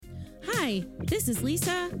Hi, this is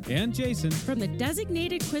Lisa and Jason from the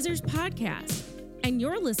Designated Quizzers podcast, and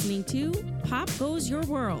you're listening to Pop Goes Your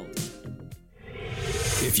World.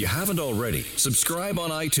 If you haven't already, subscribe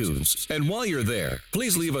on iTunes. And while you're there,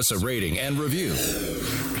 please leave us a rating and review.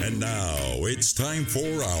 And now it's time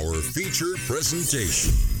for our feature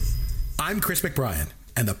presentation. I'm Chris McBrien,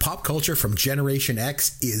 and the pop culture from Generation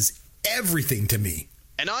X is everything to me.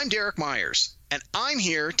 And I'm Derek Myers, and I'm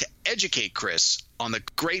here to educate Chris on the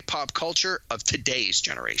great pop culture of today's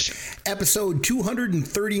generation. Episode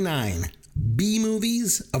 239,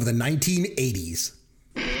 B-Movies of the 1980s.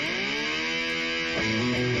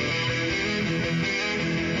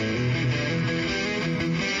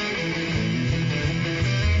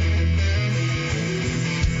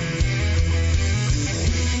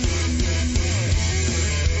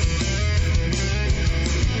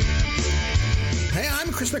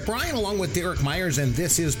 Chris McBrien along with Derek Myers, and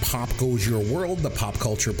this is Pop Goes Your World, the pop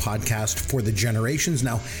culture podcast for the generations.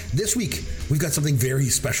 Now, this week, we've got something very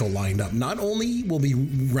special lined up. Not only will we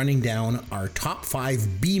be running down our top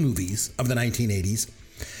 5 B movies of the 1980s,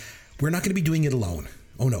 we're not going to be doing it alone.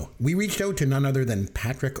 Oh no, we reached out to none other than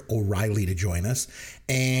Patrick O'Reilly to join us,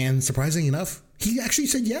 and surprisingly enough, he actually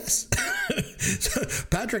said yes. So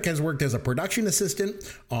Patrick has worked as a production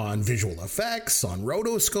assistant on visual effects, on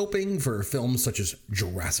rotoscoping for films such as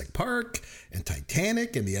Jurassic Park and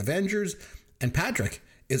Titanic and The Avengers. And Patrick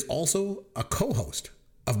is also a co-host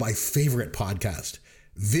of my favorite podcast,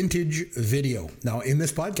 Vintage Video. Now, in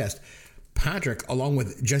this podcast, Patrick, along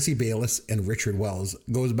with Jesse Bayless and Richard Wells,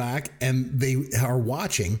 goes back and they are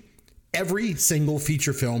watching every single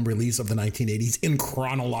feature film release of the 1980s in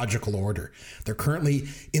chronological order. They're currently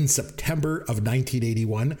in September of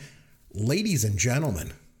 1981. Ladies and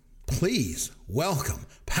gentlemen, please welcome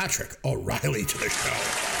Patrick O'Reilly to the show.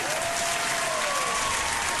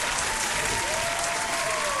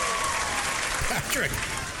 Patrick,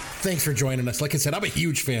 thanks for joining us. Like I said, I'm a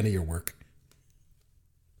huge fan of your work.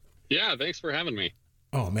 Yeah, thanks for having me.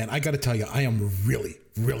 Oh man, I got to tell you, I am really,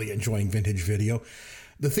 really enjoying Vintage Video.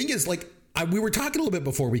 The thing is, we were talking a little bit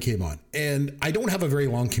before we came on, and I don't have a very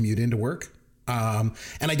long commute into work, and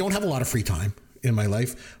I don't have a lot of free time in my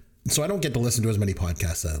life, so I don't get to listen to as many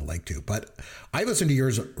podcasts as I'd like to, but I listen to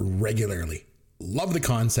yours regularly. Love the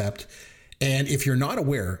concept, and if you're not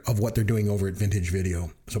aware of what they're doing over at Vintage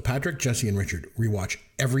Video, so Patrick, Jesse, and Richard rewatch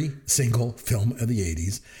every single film of the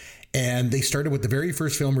 80s, and they started with the very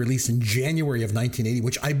first film released in January of 1980,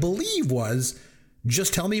 which I believe was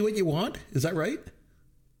Just Tell Me What You Want. Is that right?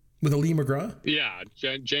 With Ali MacGraw? Yeah,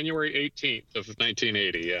 January 18th of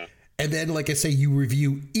 1980, yeah. And then, like I say, you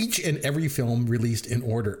review each and every film released in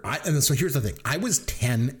order. And so here's the thing. I was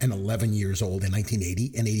 10 and 11 years old in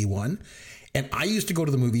 1980 and 81, and I used to go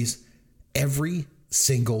to the movies every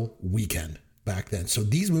single weekend back then. So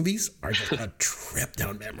these movies are just a trip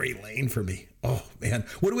down memory lane for me. Oh, man.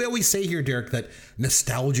 What do we always say here, Derek? That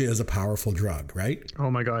nostalgia is a powerful drug, right?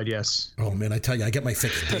 Oh, my God, yes. Oh, man, I tell you, I get my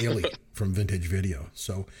fix daily from Vintage Video.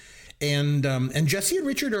 So, and Jesse and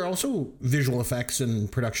Richard are also visual effects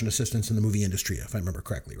and production assistants in the movie industry, if I remember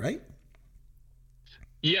correctly, right?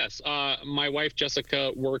 Yes, my wife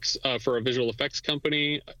Jessica works for a visual effects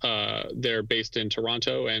company. They're based in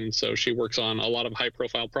Toronto, and so she works on a lot of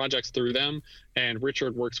high-profile projects through them. And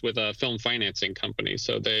Richard works with a film financing company,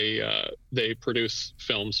 so they produce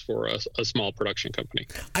films for a small production company.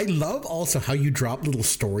 I love also how you drop little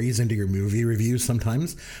stories into your movie reviews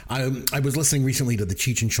sometimes. I was listening recently to the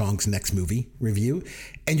Cheech and Chong's Next Movie review,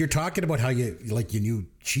 and you're talking about how you knew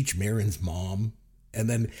Cheech Marin's mom. And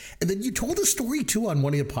then you told a story, too, on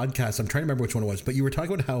one of your podcasts. I'm trying to remember which one it was, but you were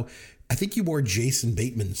talking about how I think you wore Jason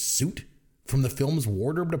Bateman's suit from the film's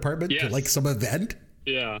wardrobe department to some event.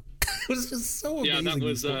 Yeah. It was just so amazing. Yeah, that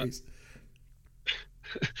was, stories.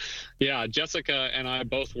 Yeah, Jessica and I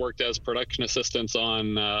both worked as production assistants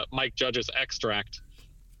on Mike Judge's Extract.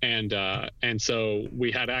 And so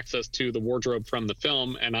we had access to the wardrobe from the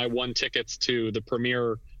film, and I won tickets to the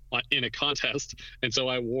premiere in a contest, and so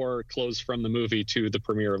I wore clothes from the movie to the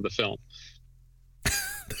premiere of the film.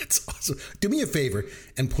 That's awesome. Do me a favor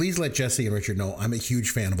and please let Jesse and Richard know I'm a huge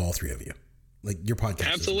fan of all three of you. Like, your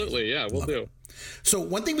podcast. Absolutely, yeah, we'll do. So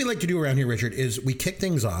one thing we like to do around here, Richard, is we kick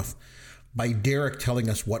things off by Derek telling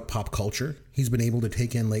us what pop culture he's been able to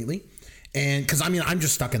take in lately. And because I'm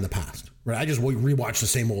just stuck in the past, right? I just rewatch the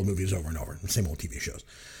same old movies over and over, the same old TV shows.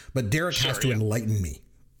 But Derek has to enlighten me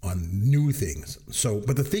on new things. So,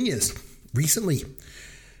 but the thing is, recently,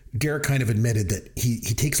 Derek kind of admitted that he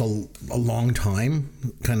takes a long time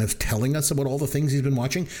kind of telling us about all the things he's been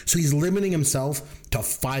watching. So he's limiting himself to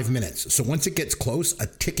 5 minutes. So once it gets close, a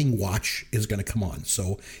ticking watch is going to come on.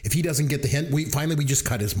 So if he doesn't get the hint, we just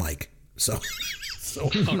cut his mic. So, All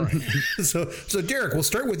right. so Derek, we'll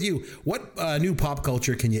start with you. What new pop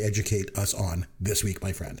culture can you educate us on this week,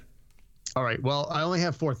 my friend? All right. Well, I only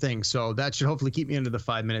have 4 things, so that should hopefully keep me under the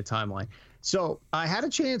 5-minute timeline. So I had a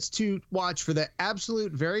chance to watch for the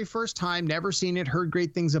absolute very first time, never seen it, heard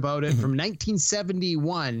great things about it, from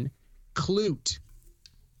 1971, Klute.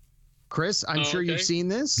 Chris, I'm sure you've seen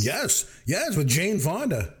this. Yes, with Jane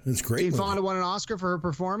Fonda. It's great. Jane Fonda won an Oscar for her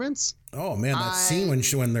performance. Oh man, that scene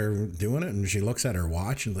when they're doing it and she looks at her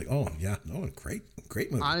watch and like, oh yeah, great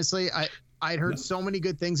movie. Honestly, I'd heard so many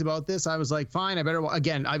good things about this. I was like, fine, I better.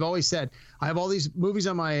 Again, I've always said I have all these movies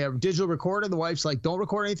on my digital recorder. The wife's like, don't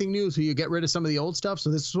record anything new, so you get rid of some of the old stuff.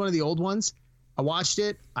 So this is one of the old ones. I watched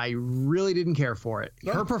it. I really didn't care for it.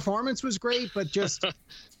 Her performance was great, but just.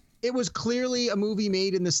 It was clearly a movie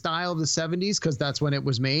made in the style of the 70s because that's when it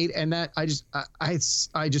was made, and that I just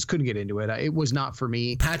couldn't get into it. It was not for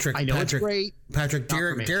me. It's great. Patrick,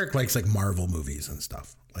 Derek likes like Marvel movies and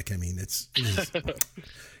stuff. Like, I mean, it's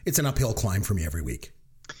an uphill climb for me every week.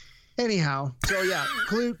 Anyhow, so yeah,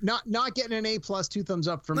 Klute, not getting an A+, 2 thumbs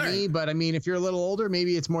up for me. But I mean, if you're a little older,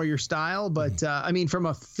 maybe it's more your style. But I mean, from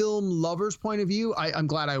a film lover's point of view, I'm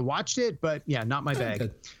glad I watched it. But yeah, not my bag.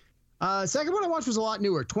 Good. Second one I watched was a lot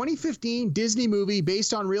newer. 2015 Disney movie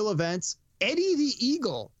based on real events. Eddie the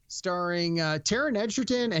Eagle, starring Taron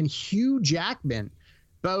Egerton and Hugh Jackman,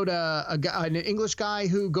 about an English guy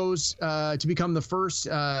who goes to become the first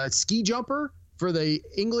ski jumper for the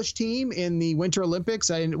English team in the Winter Olympics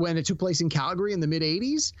when it took place in Calgary in the mid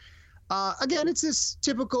 80s. Again, it's this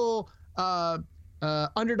typical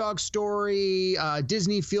underdog story,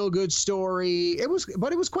 Disney feel-good story. It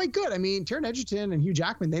was quite good. I mean, Taron Egerton and Hugh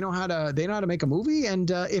Jackman, they know how to make a movie, and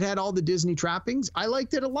it had all the Disney trappings. I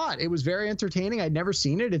liked it a lot. It was very entertaining. I'd never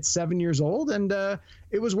seen it. It's 7 years old, and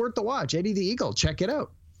it was worth the watch. Eddie the Eagle, check it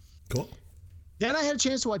out. Cool. Then I had a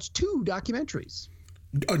chance to watch 2 documentaries.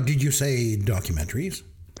 Oh, did you say documentaries?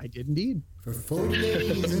 I did indeed. For 40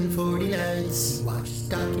 days and 40 nights, he watches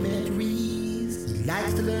documentaries. He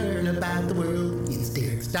likes to learn about the world. It's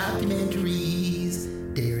Derek's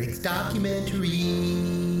Documentaries. Derek's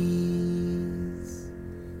Documentaries.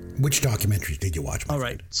 Which documentaries did you watch? All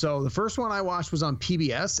right. So the first one I watched was on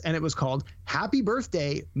PBS, and it was called Happy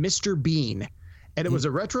Birthday, Mr. Bean. And it was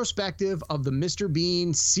a retrospective of the Mr.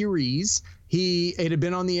 Bean series. It had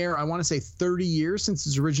been on the air, I want to say 30 years since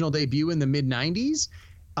its original debut in the mid-90s.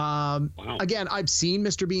 Wow. Again, I've seen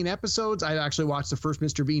Mr. Bean episodes. I actually watched the first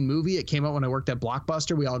Mr. Bean movie. It came out when I worked at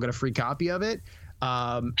Blockbuster. We all got a free copy of it.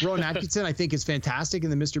 Rowan Atkinson, I think, is fantastic in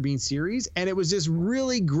the Mr. Bean series. And it was this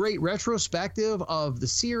really great retrospective of the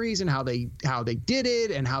series and how they did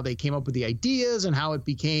it and how they came up with the ideas and how it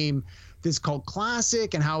became this cult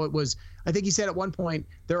classic and how it was. I think he said at one point,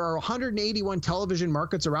 there are 181 television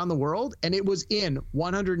markets around the world, and it was in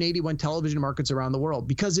 181 television markets around the world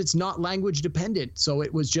because it's not language dependent. So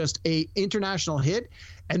it was just a international hit.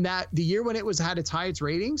 And that the year when it had its highest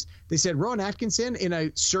ratings, they said Rowan Atkinson in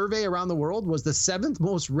a survey around the world was the 7th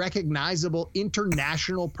most recognizable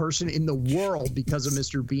international person in the world because of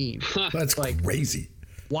Mr. Bean. That's like crazy.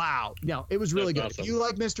 Wow. No, it was really good. Awesome. If you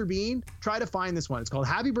like Mr. Bean, try to find this one. It's called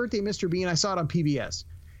Happy Birthday, Mr. Bean. I saw it on PBS.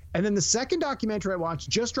 And then the second documentary I watched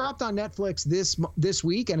just dropped on Netflix this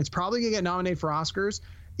week, and it's probably going to get nominated for Oscars.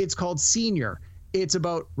 It's called Senior. It's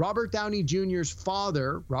about Robert Downey Jr.'s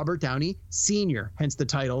father, Robert Downey Sr., hence the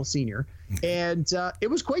title, Senior. And it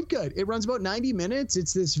was quite good. It runs about 90 minutes.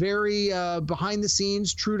 It's this very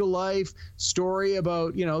behind-the-scenes, true-to-life story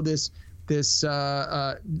about, this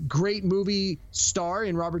great movie star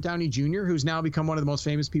in Robert Downey Jr., who's now become one of the most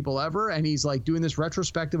famous people ever. And he's like doing this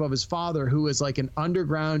retrospective of his father, who is like an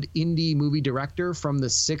underground indie movie director from the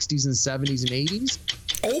 60s and 70s and 80s.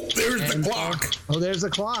 Oh, there's the clock. There's the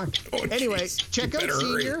clock. Oh, anyway, geez. check out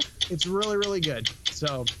Senior. It's really, really good.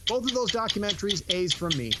 So both of those documentaries, A's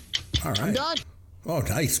from me. All right. I'm done. Oh,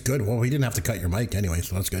 nice. Good. Well, we didn't have to cut your mic anyway,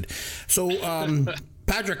 so that's good. So,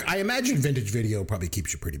 Patrick, I imagine vintage video probably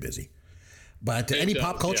keeps you pretty busy. But any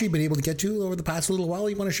pop culture you've been able to get to over the past little while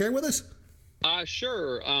you want to share with us?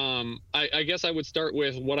 Sure. I guess I would start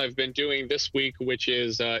with what I've been doing this week, which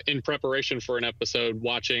is in preparation for an episode,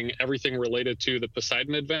 watching everything related to the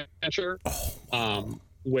Poseidon Adventure,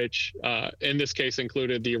 which in this case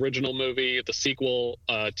included the original movie, the sequel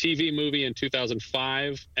TV movie in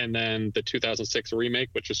 2005, and then the 2006 remake,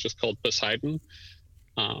 which is just called Poseidon.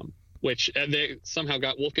 Which they somehow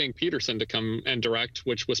got Wolfgang Peterson to come and direct,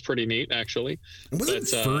 which was pretty neat, actually. Wasn't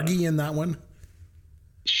Fergie in that one?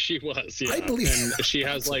 She was, yeah. I believe. And she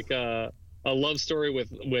has like a love story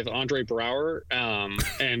with Andre Braugher,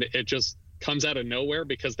 and it just comes out of nowhere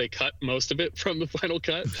because they cut most of it from the final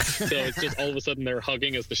cut. So it's just all of a sudden they're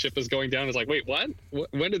hugging as the ship is going down. It's like, wait, what?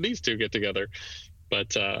 When did these two get together?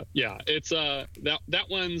 But yeah, it's that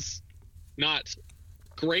one's not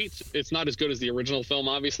great. It's not as good as the original film,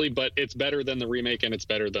 obviously, but it's better than the remake and it's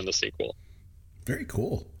better than the sequel. Very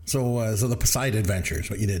cool. So the Poseidon Adventures,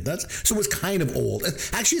 what you did. So it's kind of old.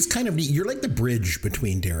 Actually, it's kind of neat. You're like the bridge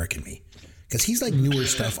between Derek and me. Because he's like newer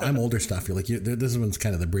stuff, I'm older stuff. You're like, this one's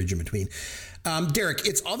kind of the bridge in between. Derek,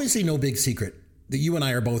 it's obviously no big secret that you and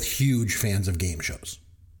I are both huge fans of game shows,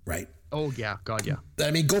 right? Oh, yeah. God, yeah.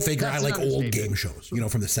 I mean, go figure. That's I like old game shows,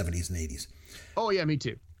 from the 70s and 80s. Oh, yeah, me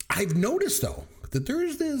too. I've noticed, though, that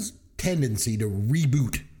there's this tendency to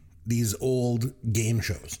reboot these old game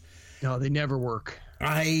shows. No, they never work.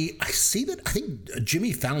 I see that. I think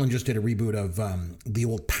Jimmy Fallon just did a reboot of the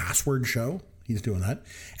old Password show. He's doing that.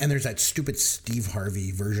 And there's that stupid Steve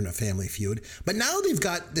Harvey version of Family Feud. But now they've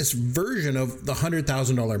got this version of the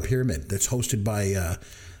 $100,000 Pyramid that's hosted by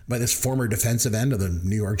this former defensive end of the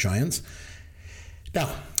New York Giants.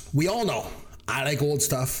 Now, we all know I like old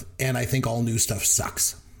stuff, and I think all new stuff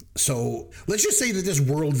sucks. So let's just say that this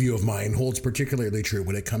worldview of mine holds particularly true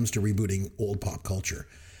when it comes to rebooting old pop culture.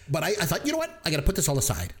 But I thought, you know what? I got to put this all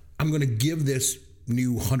aside. I'm going to give this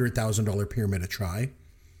new $100,000 Pyramid a try.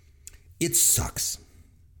 It sucks.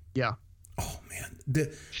 Yeah. Oh man,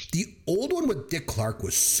 the old one with Dick Clark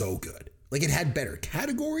was so good. Like, it had better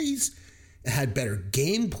categories, it had better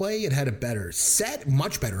gameplay, it had a better set,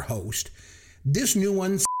 much better host. This new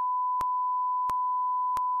one.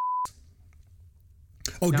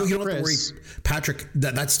 Oh, now, you don't Chris, have to worry, Patrick.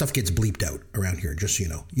 That stuff gets bleeped out around here. Just so you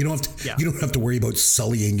know, you don't have to. Yeah. You don't have to worry about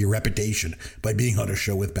sullying your reputation by being on a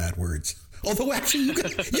show with bad words. Although, actually,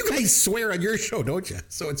 you guys swear on your show, don't you?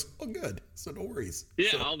 So it's all good. So no worries.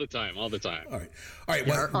 Yeah, all the time. All right.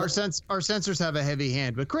 Well, our censors have a heavy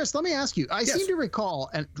hand. But Chris, let me ask you. I seem to recall,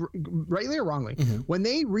 and rightly or wrongly, when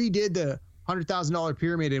they redid the $100,000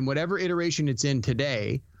 Pyramid in whatever iteration it's in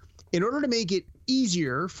today, in order to make it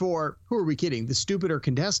easier for, who are we kidding, the stupider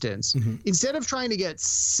contestants, instead of trying to get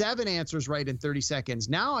 7 answers right in 30 seconds,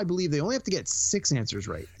 now I believe they only have to get 6 answers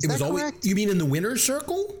right. Is that correct? You mean in the winner's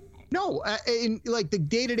circle? No, in like the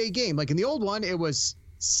day-to-day game. Like in the old one, it was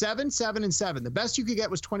 7, 7, and 7. The best you could get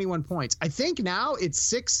was 21 points. I think now it's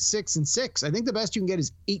 6, 6, and 6. I think the best you can get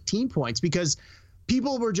is 18 points because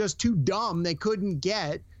people were just too dumb. They couldn't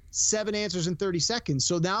get 7 answers in 30 seconds.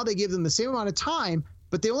 So now they give them the same amount of time,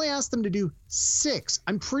 but they only asked them to do 6.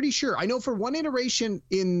 I'm pretty sure. I know for one iteration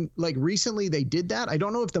in like recently they did that. I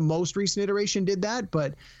don't know if the most recent iteration did that,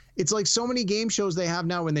 but it's like so many game shows they have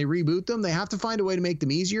now when they reboot them, they have to find a way to make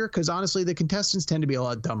them easier because honestly, the contestants tend to be a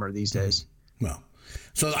lot dumber these days. Well,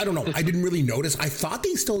 so I don't know. I didn't really notice. I thought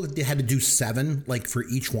they had to do 7 like for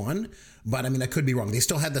each one, but I mean, I could be wrong. They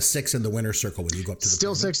still had the 6 in the winner's circle when you go up to the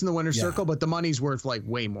still pyramid. 6 in the winner's circle, but the money's worth like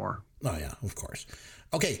way more. Oh yeah, of course.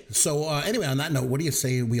 Okay, so anyway, on that note, what do you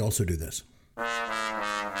say we also do this?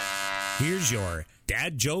 Here's your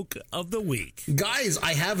dad joke of the week. Guys,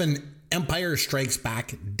 I have an Empire Strikes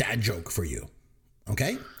Back dad joke for you.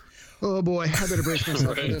 Okay? Oh boy, I better brace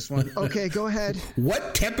myself for this one. Okay, go ahead.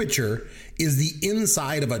 What temperature is the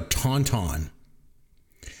inside of a tauntaun?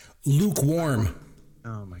 Lukewarm.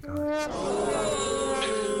 Oh my God.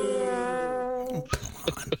 Oh, come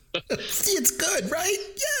on. See, it's good, right?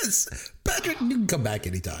 Yes. Patrick, you can come back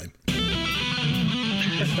anytime.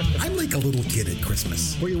 I'm like a little kid at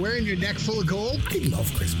Christmas. Were you wearing your neck full of gold? I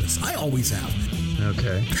love Christmas. I always have.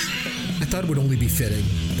 Okay. I thought it would only be fitting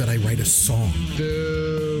that I write a song.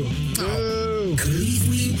 Boo. Boo. Cause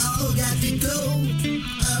we all got to go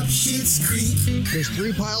up Shit's Creek. There's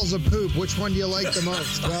 3 piles of poop. Which one do you like the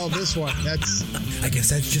most? Well, this one. I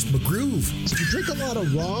guess that's just my groove. Do you drink a lot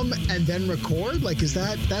of rum and then record? Like, is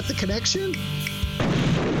that the connection?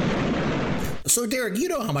 So, Derek, you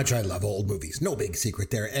know how much I love old movies. No big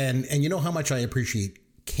secret there. And you know how much I appreciate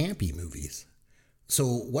campy movies. So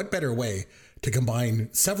what better way to combine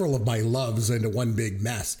several of my loves into one big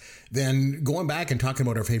mess than going back and talking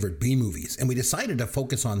about our favorite B movies. And we decided to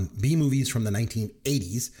focus on B movies from the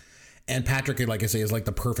 1980s. And Patrick, like I say, is like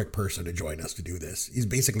the perfect person to join us to do this. He's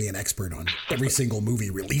basically an expert on every single movie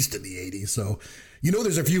released in the 80s. So, you know,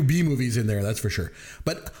 there's a few B movies in there, that's for sure.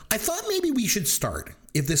 But I thought maybe we should start,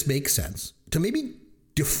 if this makes sense, to maybe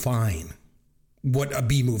define what a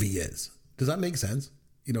B movie is. Does that make sense?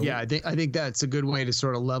 You know? Yeah, I think that's a good way to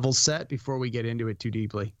sort of level set before we get into it too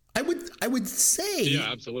deeply. I would say,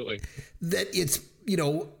 yeah, absolutely, that it's, you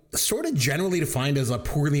know, sort of generally defined as a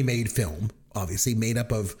poorly made film, obviously made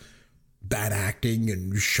up of bad acting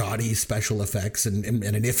and shoddy special effects and an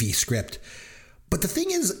iffy script. But the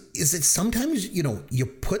thing is that sometimes, you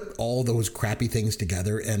put all those crappy things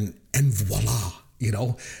together and voila,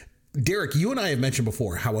 Derek, you and I have mentioned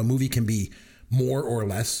before how a movie can be more or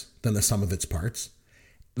less than the sum of its parts.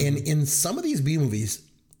 And in some of these B movies,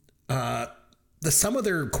 the sum of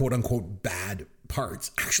their quote unquote bad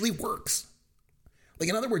parts actually works. Like,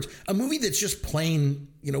 in other words, a movie that's just plain,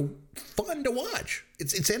 fun to watch.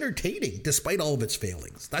 It's entertaining despite all of its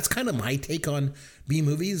failings. That's kind of my take on B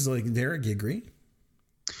movies. Like, Derek, you agree?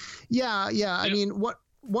 Yeah. I mean,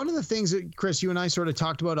 one of the things that, Chris, you and I sort of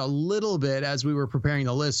talked about a little bit as we were preparing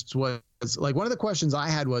the lists was, like, one of the questions I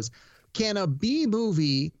had was, can a B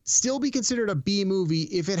movie still be considered a B movie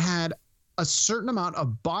if it had a certain amount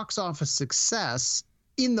of box office success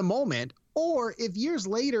in the moment, or if years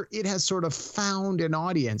later it has sort of found an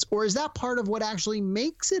audience? Or is that part of what actually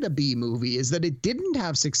makes it a B movie, is that it didn't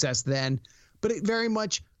have success then, but it very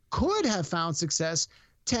much could have found success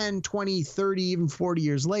 10, 20, 30, even 40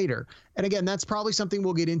 years later? And again, that's probably something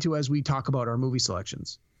we'll get into as we talk about our movie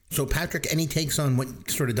selections. So, Patrick, any takes on what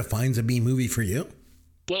sort of defines a B movie for you?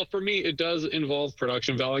 Well, for me, it does involve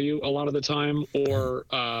production value a lot of the time, or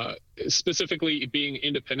specifically being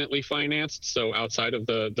independently financed. So outside of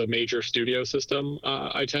the major studio system,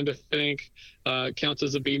 I tend to think counts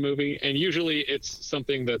as a B movie. And usually it's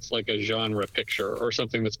something that's like a genre picture, or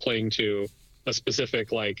something that's playing to a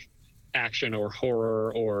specific, like, action or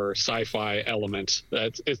horror or sci-fi element.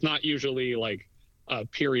 It's not usually like a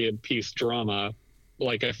period piece drama.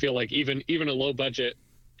 Like, I feel like even a low budget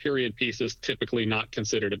period piece is typically not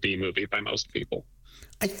considered a B movie by most people.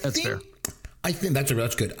 That's fair. I think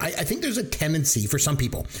that's good. I think there's a tendency for some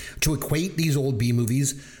people to equate these old B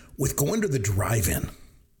movies with going to the drive-in.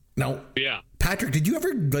 Now, yeah, Patrick, did you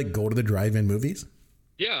ever go to the drive-in movies?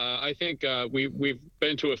 Yeah, I think we've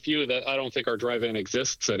been to a few that I don't think our drive-in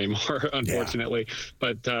exists anymore, unfortunately. Yeah.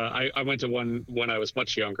 But I went to one when I was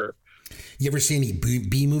much younger. You ever see any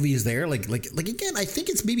B movies there? Like again, I think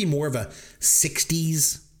it's maybe more of a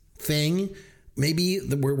 60s thing. Maybe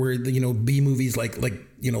where B movies like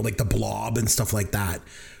The Blob and stuff like that,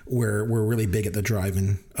 where we're really big at the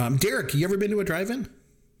drive-in. Derek, you ever been to a drive-in?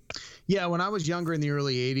 Yeah, when I was younger in the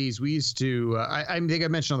early 80s, we used to, I think I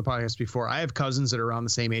mentioned on the podcast before, I have cousins that are around the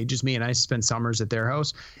same age as me, and I spent summers at their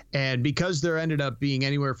house. And because there ended up being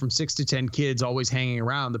anywhere from 6 to 10 kids always hanging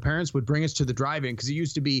around, the parents would bring us to the drive-in, because it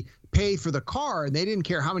used to be pay for the car, and they didn't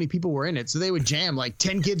care how many people were in it. So they would jam like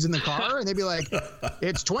 10 kids in the car, and they'd be like,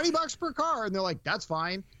 it's $20 per car. And they're like, that's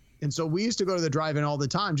fine. And so we used to go to the drive-in all the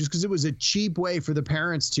time, just because it was a cheap way for the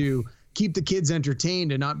parents to keep the kids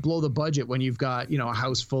entertained and not blow the budget when you've got, a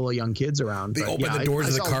house full of young kids around. They open the doors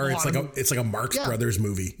of the car. It's like a Marx Brothers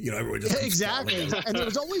movie. Everyone just exactly. And there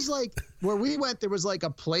was always where we went, there was like a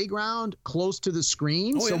playground close to the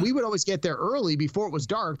screen. So we would always get there early before it was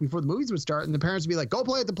dark, before the movies would start. And the parents would be like, go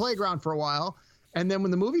play at the playground for a while. And then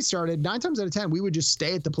when the movie started, 9 times out of 10, we would just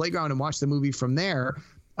stay at the playground and watch the movie from there.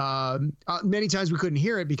 Many times we couldn't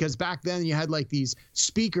hear it, because back then you had like these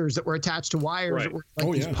speakers that were attached to wires that were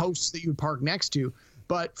like these posts that you would park next to.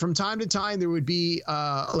 But from time to time, there would be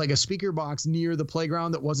like a speaker box near the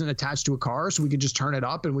playground that wasn't attached to a car, so we could just turn it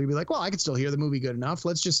up, and we'd be like, well, I can still hear the movie good enough.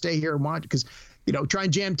 Let's just stay here and watch, because try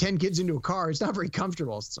and jam 10 kids into a car, it's not very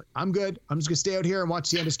comfortable. It's like, I'm good. I'm just gonna stay out here and watch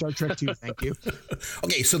the end of Star Trek 2. Thank you.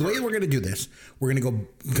 Okay, so the way we're gonna do this, we're gonna go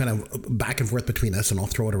kind of back and forth between us, and I'll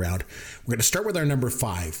throw it around. We're gonna start with our number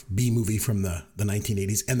 5 B movie from the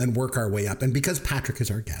 1980s, and then work our way up. And because Patrick is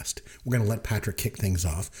our guest, we're gonna let Patrick kick things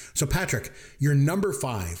off. So Patrick, your number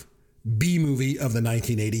 5 B movie of the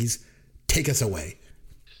 1980s, take us away.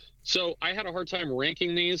 So I had a hard time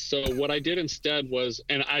ranking these. So what I did instead was,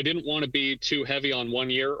 and I didn't want to be too heavy on one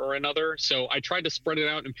year or another, so I tried to spread it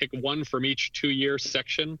out and pick one from each 2-year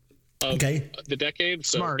section of the decade.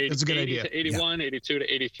 So smart. That's a good idea. To 81, 82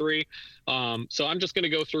 to 83. So I'm just going to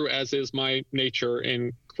go through, as is my nature,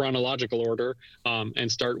 in chronological order,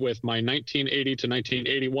 and start with my 1980 to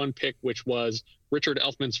 1981 pick, which was Richard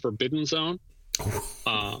Elfman's Forbidden Zone.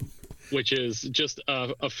 Which is just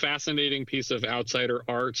a fascinating piece of outsider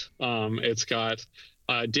art. It's got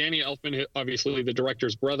Danny Elfman, obviously the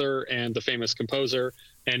director's brother and the famous composer,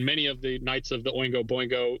 and many of the Knights of the Oingo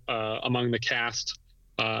Boingo among the cast.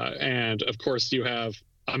 And of course, you have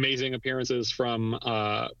amazing appearances from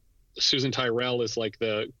Susan Tyrrell is like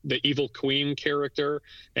the evil queen character,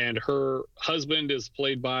 and her husband is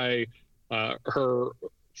played by her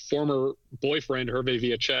former boyfriend, Hervé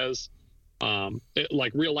Villachez.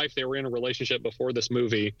 Like real life, they were in a relationship before this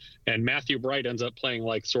movie, and Matthew Bright ends up playing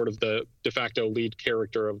like sort of the de facto lead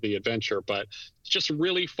character of the adventure. But it's just a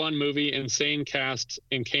really fun movie, insane cast,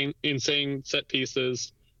 insane set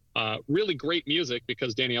pieces. Really great music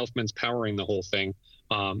because Danny Elfman's powering the whole thing.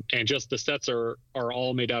 And just the sets are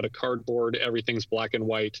all made out of cardboard. Everything's black and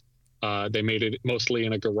white. They made it mostly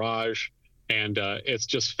in a garage, and it's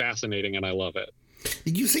just fascinating, and I love it.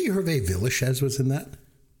 Did you say Hervé Villechaize was in that?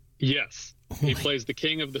 Yes. He plays the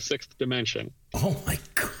king of the sixth dimension. Oh my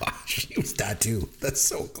gosh, he was that too. That's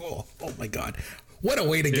so cool. Oh my God. What a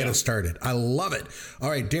way to get us started. I love it. All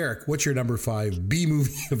right, Derek, what's your number 5 B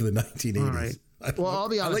movie of the 1980s? All right. Well, I'll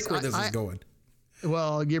be honest. I like where this is going.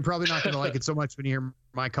 Well, you're probably not going to like it so much when you hear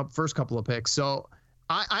my first couple of picks. So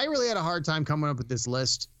I really had a hard time coming up with this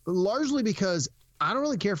list, largely because I don't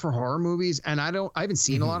really care for horror movies, and I haven't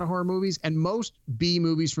seen a lot of horror movies, and most B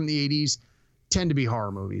movies from the 80s tend to be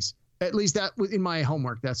horror movies. At least that in my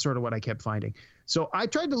homework, that's sort of what I kept finding. So I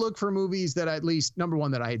tried to look for movies that at least, number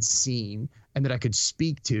one, that I had seen and that I could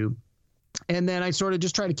speak to. And then I sort of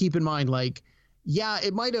just try to keep in mind, like, yeah,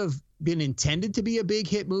 it might have been intended to be a big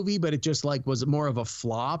hit movie, but it just like was more of a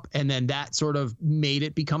flop. And then that sort of made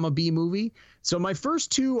it become a B movie. So my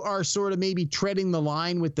first two are sort of maybe treading the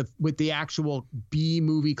line with the actual B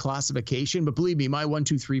movie classification. But believe me, my 1,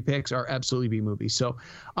 2, 3 picks are absolutely B movies. So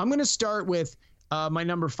I'm going to start with my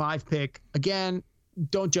number 5 pick. Again,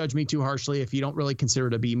 don't judge me too harshly if you don't really consider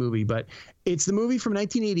it a B movie, but it's the movie from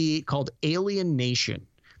 1988 called Alien Nation.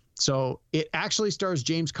 So it actually stars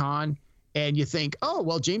James Caan. And you think, oh,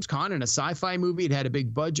 well, James Caan in a sci-fi movie, it had a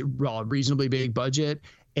big budget, well, reasonably big budget,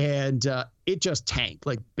 and it just tanked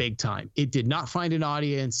like big time. It did not find an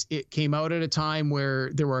audience. It came out at a time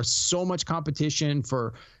where there was so much competition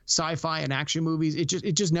for sci-fi and action movies. It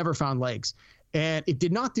just never found legs, and it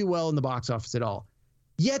did not do well in the box office at all.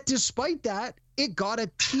 Yet, despite that, it got a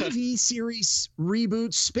TV series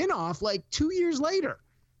reboot spinoff like 2 years later,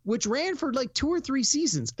 which ran for like 2 or 3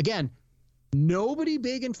 seasons. Again, nobody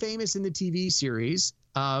big and famous in the TV series.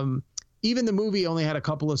 Even the movie only had a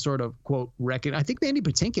couple of sort of, quote, I think Mandy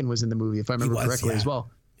Patinkin was in the movie, if I remember correctly, as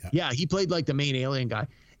well. Yeah, he played like the main alien guy.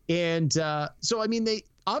 And so, I mean,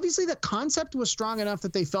 obviously the concept was strong enough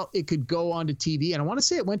that they felt it could go onto TV. And I want to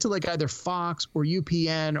say it went to like either Fox or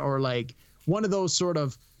UPN or like one of those sort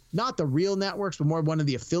of, not the real networks, but more one of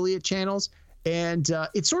the affiliate channels. And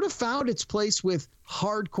it sort of found its place with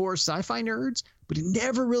hardcore sci-fi nerds, but it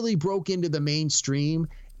never really broke into the mainstream.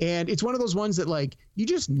 And it's one of those ones that, like, you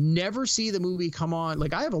just never see the movie come on.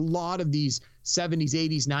 Like, I have a lot of these 70s,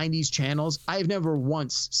 80s, 90s channels. I've never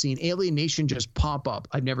once seen Alien Nation just pop up.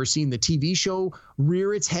 I've never seen the TV show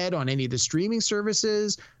rear its head on any of the streaming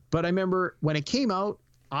services. But I remember when it came out,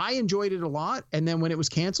 I enjoyed it a lot. And then when it was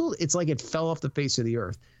canceled, it's like it fell off the face of the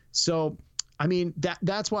earth. So, I mean,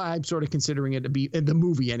 that's why I'm sort of considering it to be the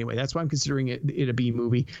movie anyway. That's why I'm considering it a B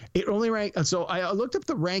movie. It only ranked. So I looked up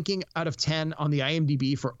the ranking out of 10 on the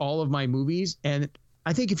IMDb for all of my movies. And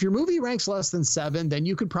I think if your movie ranks less than 7, then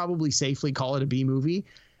you could probably safely call it a B movie.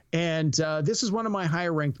 And this is one of my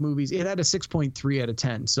higher ranked movies. It had a 6.3 out of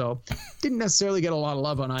 10. So didn't necessarily get a lot of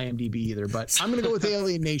love on IMDb either. But I'm going to go with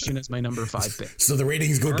Alien Nation as my number 5 pick. So the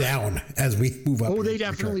ratings go down as we move up. Oh, they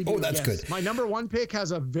definitely do. Oh, that's good. My number 1 pick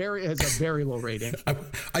has a very low rating.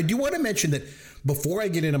 I do want to mention that before I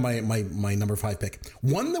get into my number 5 pick,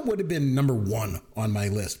 one that would have been number 1 on my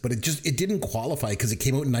list, but it didn't qualify because it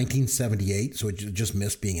came out in 1978. So it just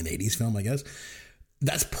missed being an 80s film, I guess.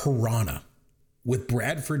 That's Piranha. With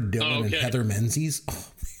Bradford Dillon and Heather Menzies. Oh,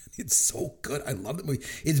 man, it's so good. I love that movie.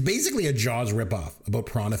 It's basically a Jaws ripoff about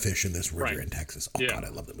piranha fish in this river in Texas. Oh, God, I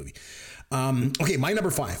love that movie. Okay, my number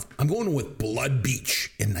 5. I'm going with Blood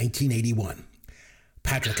Beach in 1981.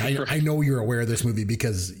 Patrick, I know you're aware of this movie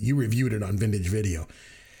because you reviewed it on Vintage Video.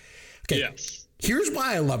 Okay, yes. Here's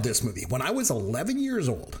why I love this movie. When I was 11 years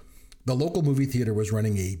old, the local movie theater was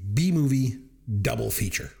running a B-movie double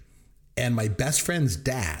feature. And my best friend's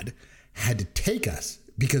dad had to take us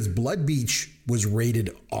because Blood Beach was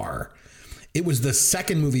rated R. It was the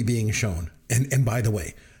second movie being shown. And by the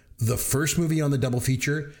way, the first movie on the double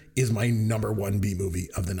feature is my number 1 B movie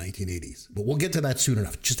of the 1980s. But we'll get to that soon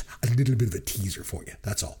enough. Just a little bit of a teaser for you.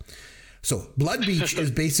 That's all. So Blood Beach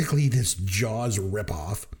is basically this Jaws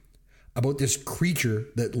ripoff about this creature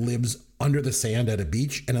that lives under the sand at a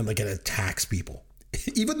beach and then like it attacks people.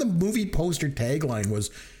 Even the movie poster tagline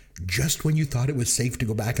was, just when you thought it was safe to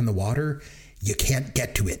go back in the water, you can't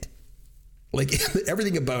get to it. Like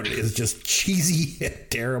everything about it is just cheesy and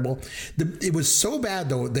terrible. It was so bad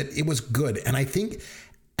though that it was good. And I think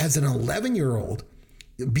as an 11-year-old,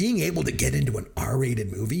 being able to get into an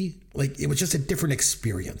R-rated movie, like it was just a different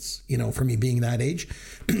experience, you know, for me being that age.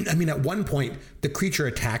 I mean, at one point the creature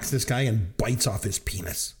attacks this guy and bites off his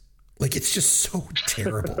penis. Like, it's just so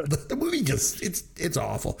terrible. The movie just, it's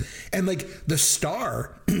awful. And like the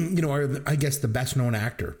star, or I guess the best known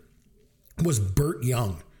actor was Burt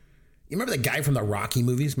Young. You remember the guy from the Rocky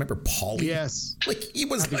movies? Remember Paulie? Yes. Like, he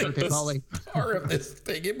was like the star of this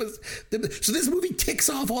thing. So this movie ticks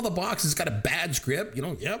off all the boxes. It's got a bad script,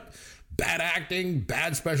 bad acting,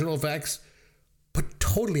 bad special effects, but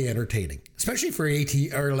totally entertaining, especially for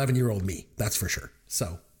 18 or 11-year-old me. That's for sure.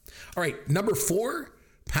 So, all right, number 4,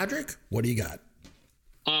 Patrick, what do you got?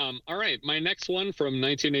 All right, my next one from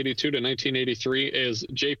 1982 to 1983 is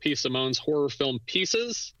J.P. Simone's horror film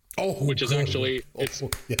Pieces. Which is actually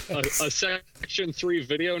a Section 3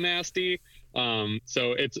 video nasty.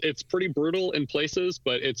 So it's pretty brutal in places,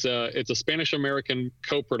 but it's a Spanish American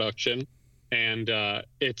co-production, and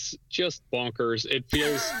it's just bonkers.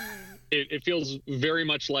 It feels very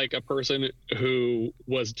much like a person who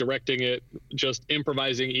was directing it, just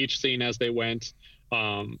improvising each scene as they went.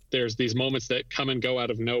 There's these moments that come and go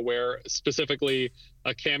out of nowhere, specifically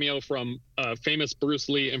a cameo from famous Bruce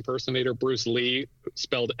Lee impersonator Bruce Lee,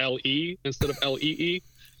 spelled L-E instead of L-E-E.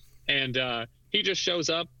 And he just shows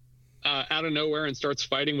up out of nowhere and starts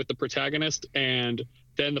fighting with the protagonist. And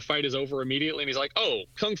then the fight is over immediately. And he's like, "Oh,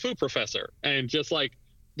 Kung Fu professor." And just like,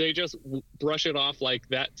 they just brush it off like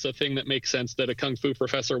that's a thing that makes sense, that a Kung Fu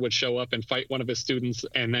professor would show up and fight one of his students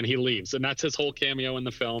and then he leaves. And that's his whole cameo in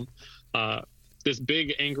the film. This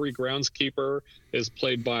big angry groundskeeper is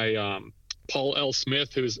played by Paul L.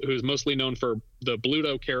 Smith, who's mostly known for the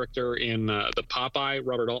Bluto character in the Popeye,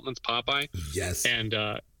 Robert Altman's Popeye. Yes. And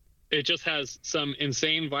it just has some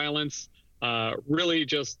insane violence, really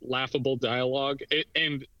just laughable dialogue.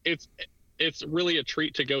 It's really a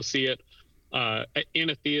treat to go see it in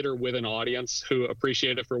a theater with an audience who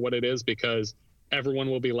appreciate it for what it is, because everyone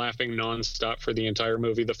will be laughing nonstop for the entire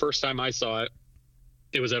movie. The first time I saw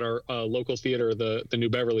it was at our local theater, the New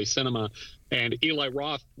Beverly Cinema, and Eli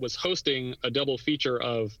Roth was hosting a double feature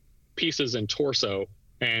of Pieces and Torso,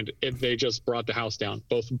 and they just brought the house down.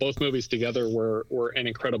 Both movies together were an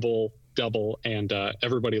incredible double, and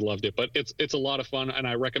everybody loved it. But it's a lot of fun, and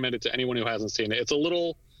I recommend it to anyone who hasn't seen it. It's a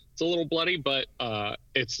little bloody, but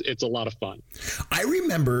it's a lot of fun. I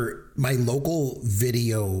remember my local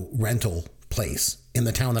video rental place in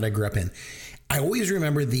the town that I grew up in. I always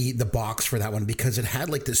remember the box for that one because it had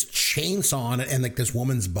like this chainsaw on it and like this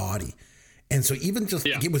woman's body. And so even just,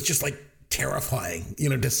 it was just like terrifying,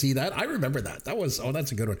 to see that. I remember that.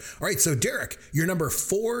 That's a good one. All right. So Derek, your number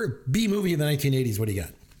 4 B movie in the 1980s. What do you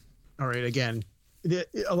got? All right. Again,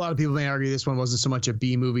 a lot of people may argue this one wasn't so much a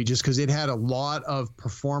B movie just because it had a lot of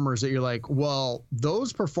performers that you're like, well,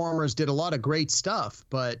 those performers did a lot of great stuff,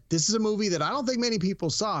 but this is a movie that I don't think many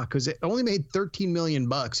people saw because it only made $13 million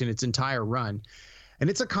in its entire run. And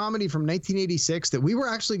it's a comedy from 1986 that we were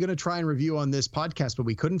actually going to try and review on this podcast, but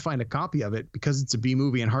we couldn't find a copy of it because it's a B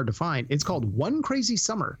movie and hard to find. It's called One Crazy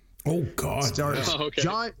Summer. Oh, God.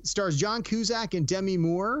 Stars John Cusack and Demi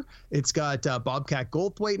Moore. It's got Bobcat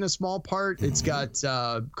Goldthwait in a small part. It's got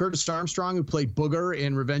Curtis Armstrong, who played Booger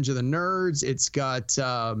in Revenge of the Nerds. It's got,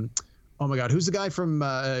 oh my God, who's the guy from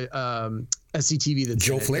SCTV? That's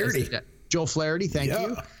Joe Flaherty. Joe Flaherty, thank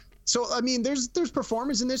you. So, I mean, there's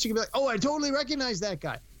performers in this. You can be like, oh, I totally recognize that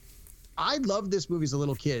guy. I loved this movie as a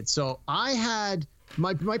little kid. So I had,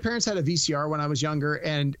 my parents had a VCR when I was younger,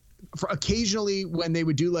 and occasionally when they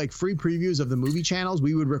would do like free previews of the movie channels,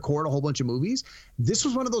 we would record a whole bunch of movies. This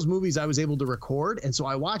was one of those movies I was able to record. And so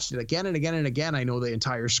I watched it again and again and again. I know the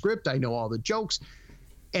entire script. I know all the jokes.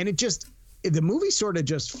 And the movie sort of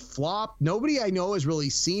just flopped. Nobody I know has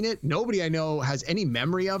really seen it. Nobody I know has any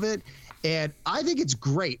memory of it. And I think it's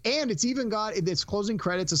great. And it's even got its closing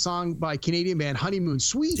credits, a song by Canadian band Honeymoon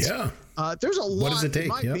Suite. Yeah. There's a lot, what does it take? In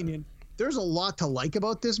my opinion, there's a lot to like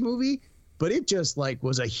about this movie. But it just like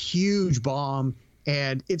was a huge bomb.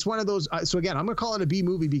 And it's one of those. So again, I'm going to call it a B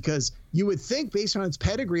movie because you would think based on its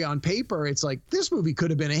pedigree on paper, it's like this movie could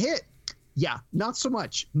have been a hit. Yeah, not so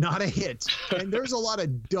much. Not a hit. And there's a lot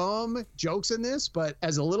of dumb jokes in this. But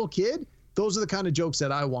as a little kid, those are the kind of jokes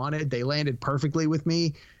that I wanted. They landed perfectly with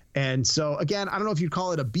me. And so again, I don't know if you'd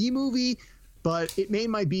call it a B movie, but it made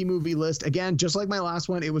my B movie list. Again, just like my last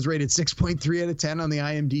one, it was rated 6.3 out of 10 on the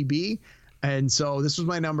IMDb. And so this was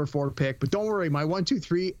my number 4 pick, but don't worry, my 1, 2,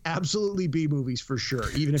 3 absolutely B movies for sure,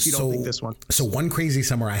 even if you don't think this one. So One Crazy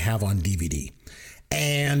Summer I have on DVD,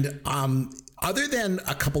 and other than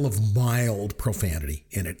a couple of mild profanity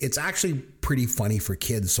in it, it's actually pretty funny for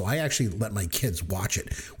kids. So I actually let my kids watch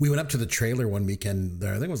it. We went up to the trailer one weekend,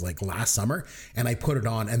 I think it was like last summer, and I put it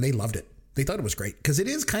on, and they loved it. They thought it was great because it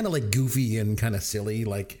is kind of like goofy and kind of silly.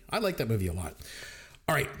 Like I like that movie a lot.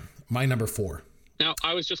 All right, my number 4. Now,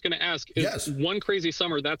 I was just going to ask, Yes. One Crazy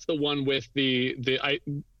Summer, that's the one with the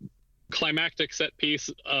climactic set piece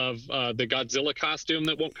of the Godzilla costume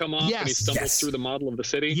that won't come off, and he stumbles through the model of the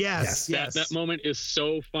city. Yes. That moment is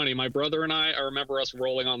so funny. My brother and I remember us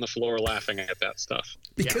rolling on the floor laughing at that stuff.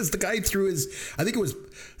 Because the guy threw his, I think it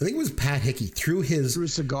was Pat Hickey, threw his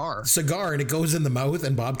cigar, and it goes in the mouth,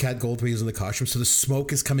 and Bobcat Goldthwait is in the costume, so the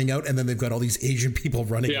smoke is coming out, and then they've got all these Asian people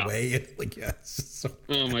running away. And like, so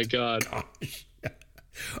oh my God. Gosh.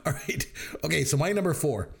 All right. Okay, so my number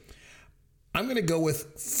 4. I'm going to go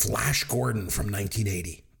with Flash Gordon from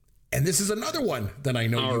 1980. And this is another one that I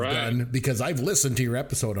know you've done because I've listened to your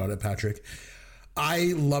episode on it, Patrick.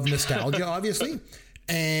 I love nostalgia, obviously.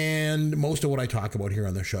 And most of what I talk about here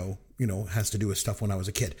on the show, has to do with stuff when I was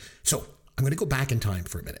a kid. So I'm going to go back in time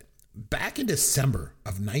for a minute. Back in December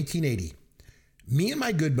of 1980, me and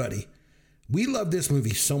my good buddy, we loved this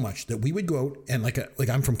movie so much that we would go out and like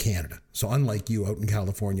I'm from Canada. So unlike you out in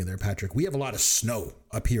California there, Patrick, we have a lot of snow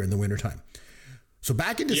up here in the wintertime. So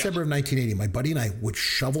back in December of 1980, my buddy and I would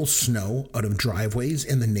shovel snow out of driveways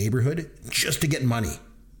in the neighborhood just to get money.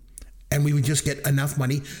 And we would just get enough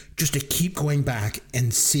money just to keep going back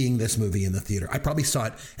and seeing this movie in the theater. I probably saw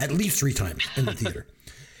it at least 3 times in the theater.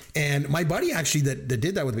 And my buddy actually that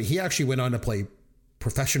did that with me, he actually went on to play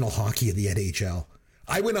professional hockey in the NHL.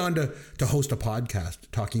 I went on to host a podcast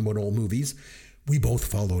talking about old movies. We both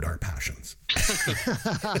followed our passions.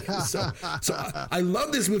 so I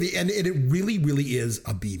love this movie, and it really, really is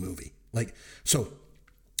a B movie. So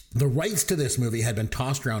the rights to this movie had been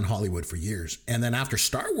tossed around Hollywood for years. And then after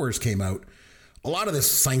Star Wars came out, a lot of this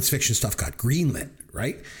science fiction stuff got greenlit,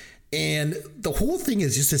 right? And the whole thing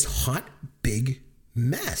is just this hot, big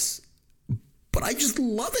mess. But I just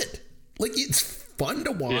love it. It's fun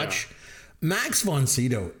to watch. Yeah. Max von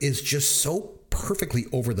Sydow is just so perfectly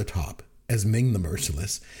over the top as Ming the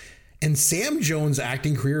Merciless. And Sam Jones'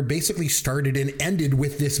 acting career basically started and ended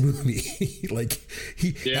with this movie.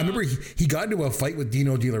 I remember he got into a fight with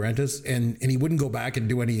Dino De Laurentiis and he wouldn't go back and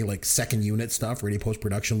do any second unit stuff or any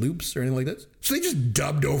post-production loops or anything like that. So they just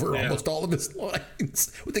dubbed over almost all of his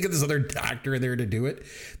lines. They got this other actor in there to do it.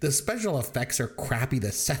 The special effects are crappy.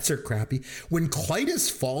 The sets are crappy. When Clytus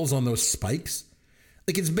falls on those spikes,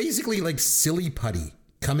 it's basically like silly putty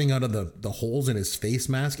coming out of the holes in his face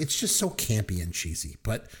mask. It's just so campy and cheesy.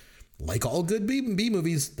 But like all good B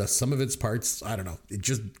movies, the sum of its parts, I don't know. It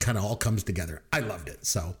just kind of all comes together. I loved it.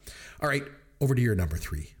 So, all right, over to your number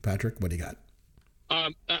 3. Patrick, what do you got?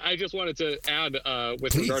 I just wanted to add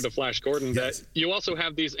with regard to Flash Gordon that you also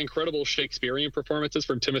have these incredible Shakespearean performances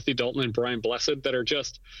from Timothy Dalton and Brian Blessed that are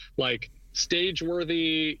just stage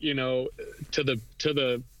worthy, to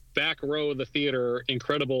the back row of the theater,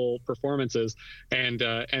 incredible performances, and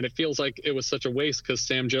it feels like it was such a waste because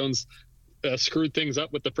Sam Jones screwed things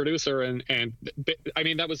up with the producer, and I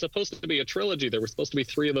mean that was supposed to be a trilogy. There were supposed to be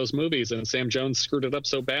 3 of those movies, and Sam Jones screwed it up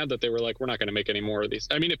so bad that they were like, we're not going to make any more of these.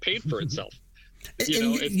 I mean, it paid for itself.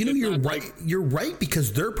 You're right. You're right,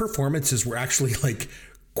 because their performances were actually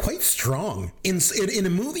quite strong in a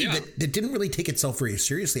movie that didn't really take itself very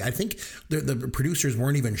seriously. I think the producers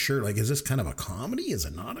weren't even sure, is this kind of a comedy? Is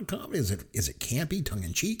it not a comedy? Is it campy, tongue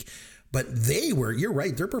in cheek? But you're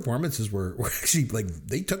right. Their performances were actually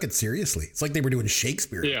they took it seriously. It's like they were doing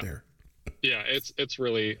Shakespeare out there. Yeah. It's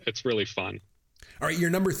really fun. All right. Your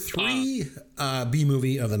number 3 B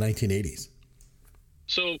movie of the 1980s.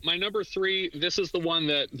 So my number 3, this is the one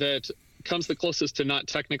that comes the closest to not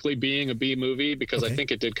technically being a B movie because I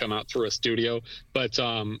think it did come out through a studio. But for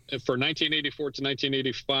 1984 to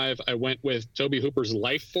 1985, I went with Tobe Hooper's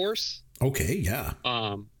Life Force. Okay,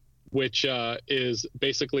 yeah. Which is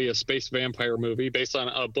basically a space vampire movie based on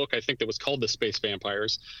a book, I think, that was called The Space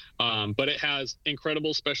Vampires. But it has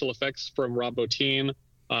incredible special effects from Rob Bottin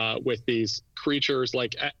with these creatures.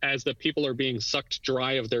 As the people are being sucked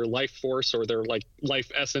dry of their life force or their life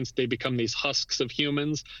essence, they become these husks of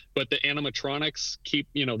humans. But the animatronics keep,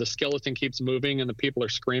 the skeleton keeps moving and the people are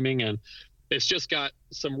screaming. And it's just got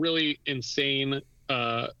some really insane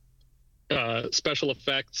special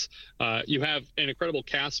effects. You have an incredible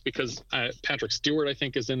cast because Patrick Stewart, I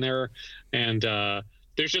think, is in there, and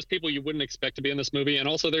there's just people you wouldn't expect to be in this movie. And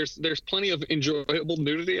also there's plenty of enjoyable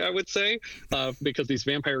nudity, I would say, because these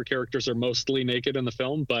vampire characters are mostly naked in the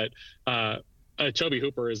film. But Tobe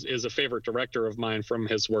Hooper is a favorite director of mine from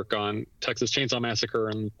his work on Texas Chainsaw Massacre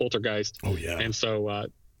and Poltergeist. Oh yeah. And so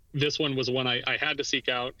this one was one I had to seek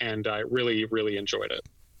out, and I really, really enjoyed it.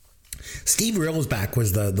 Steve Railsback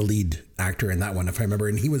was the lead actor in that one, if I remember,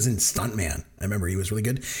 and he was in Stuntman. I remember he was really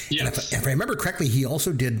good. Yes. And if I remember correctly, he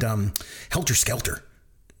also did Helter Skelter.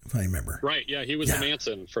 if I remember. Right. Yeah, he was a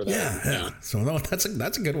Manson for that. Yeah. So no, that's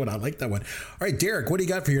a good one. I like that one. All right, Derek, what do you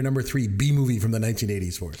got for your number 3 B movie from the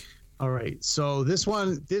 1980s for us? All right. So this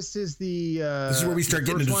is the this is where we start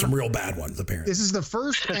getting into some real bad ones, apparently. This is the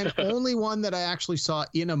first and only one that I actually saw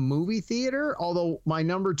in a movie theater, although my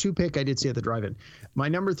number 2 pick I did see at the drive-in. My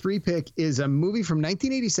number 3 pick is a movie from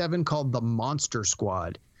 1987 called The Monster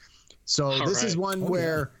Squad. So this is one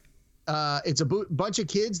where it's a bunch of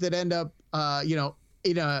kids that end up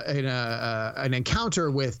in an encounter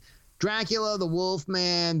with Dracula, the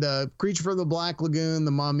Wolfman, the Creature from the Black Lagoon, the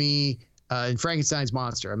Mummy, and Frankenstein's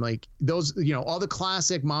monster. I'm like, those, all the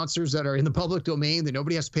classic monsters that are in the public domain that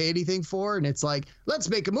nobody has to pay anything for. And it's like, let's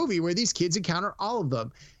make a movie where these kids encounter all of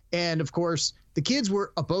them. And of course, the kids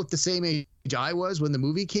were about the same age I was when the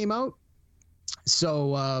movie came out.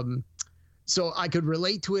 So I could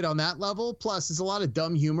relate to it on that level. Plus, there's a lot of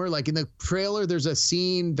dumb humor. Like in the trailer, there's a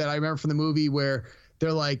scene that I remember from the movie where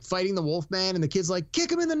they're like fighting the Wolfman, and the kid's like,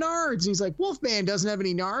 kick him in the nards. And he's like, Wolfman doesn't have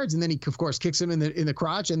any nards. And then he, of course, kicks him in the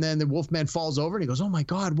crotch. And then the Wolfman falls over and he goes, oh my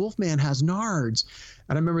God, Wolfman has nards.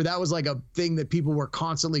 And I remember that was like a thing that people were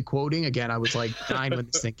constantly quoting. Again, I was like 9 when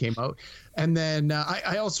this thing came out. And then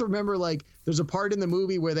I also remember like there's a part in the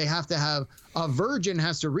movie where they have to have a virgin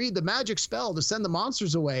has to read the magic spell to send the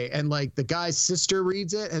monsters away. And like the guy's sister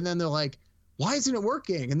reads it. And then they're like, why isn't it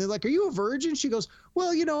working? And they're like, are you a virgin? She goes,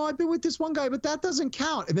 well, I've been with this one guy, but that doesn't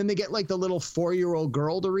count. And then they get like the little 4-year-old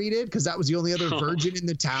girl to read it because that was the only other virgin in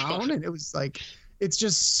the town. And it was like, it's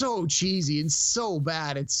just so cheesy and so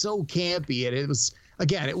bad. It's so campy. And it was,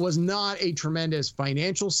 again, it was not a tremendous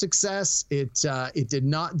financial success. It did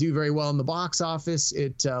not do very well in the box office.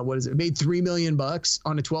 It made $3 million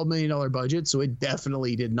on a $12 million budget. So it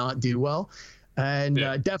definitely did not do well. And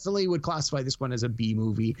definitely would classify this one as a B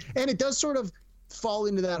movie. And it does sort of fall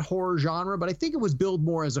into that horror genre, but I think it was billed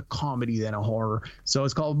more as a comedy than a horror. So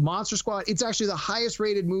it's called Monster Squad. It's actually the highest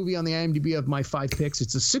rated movie on the IMDb of my 5 picks.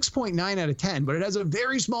 It's a 6.9 out of 10, but it has a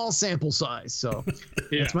very small sample size. So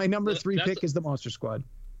that's my number 3 pick is The Monster Squad.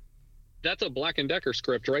 That's a Black & Decker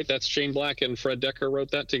script, right? That's Shane Black and Fred Decker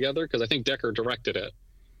wrote that together? Because I think Decker directed it.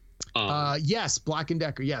 Yes, Black &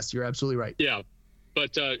 Decker. Yes, you're absolutely right. Yeah.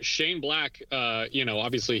 But Shane Black,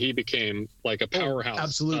 obviously he became like a powerhouse.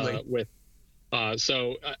 Absolutely.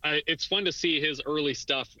 So it's fun to see his early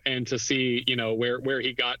stuff and to see, where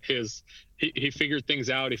he got he figured things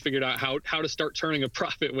out. He figured out how to start turning a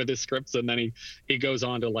profit with his scripts. And then he goes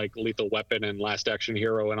on to like Lethal Weapon and Last Action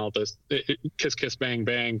Hero and all this Kiss Kiss Bang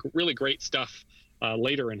Bang, really great stuff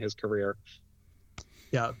later in his career.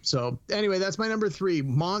 Yeah. So anyway, that's my number 3,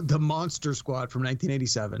 The Monster Squad from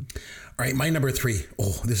 1987. All right. My number 3.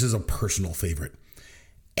 Oh, this is a personal favorite.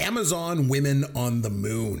 Amazon Women on the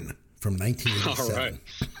Moon from 1987. All right.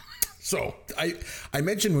 So I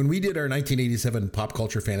mentioned when we did our 1987 pop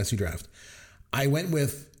culture fantasy draft, I went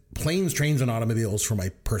with Planes, Trains, and Automobiles for my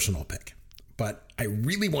personal pick. But I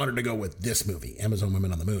really wanted to go with this movie, Amazon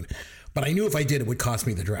Women on the Moon. But I knew if I did, it would cost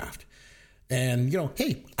me the draft. And,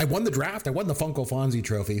 hey, I won the draft. I won the Funko Fonzie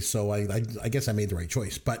trophy. So I guess I made the right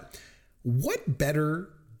choice. But what better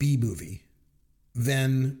B movie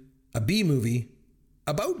than a B movie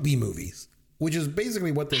about B movies, which is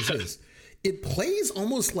basically what this is. It plays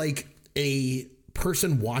almost like a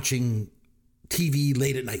person watching TV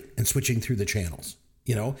late at night and switching through the channels,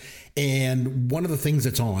 And one of the things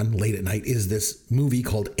that's on late at night is this movie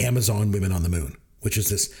called Amazon Women on the Moon, which is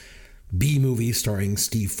this B movie starring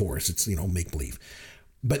Steve Forrest. It's, make believe.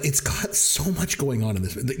 But it's got so much going on in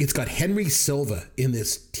this. It's got Henry Silva in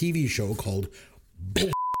this TV show called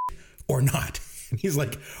Bull or Not. And he's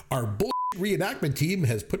like, our bull reenactment team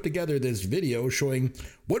has put together this video showing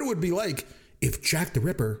what it would be like if Jack the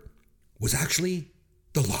Ripper was actually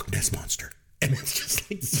the Loch Ness Monster. And it's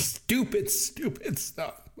just like stupid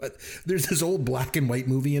stuff. But there's this old black and white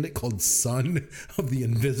movie in it called Son of the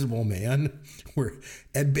Invisible Man, where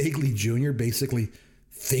Ed Begley Jr. basically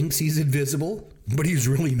thinks he's invisible, but he's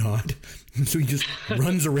really not. And so he just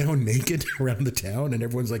runs around naked around the town, and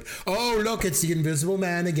everyone's like, oh, look, it's the Invisible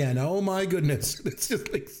Man again. Oh, my goodness. It's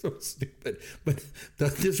just like so stupid. But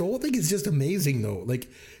this whole thing is just amazing, though. Like,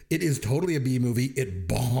 it is totally a B movie. It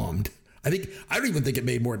bombed. I don't even think it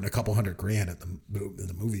made more than a couple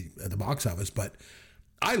 $100,000 at the box office, but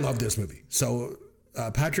I love this movie. So,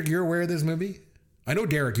 Patrick, you're aware of this movie? I know,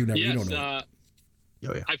 Derek, you don't know.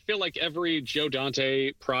 Oh, yeah. I feel like every Joe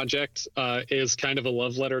Dante project is kind of a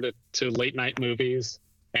love letter to late night movies,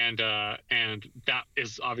 and that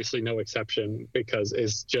is obviously no exception because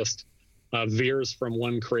it's just veers from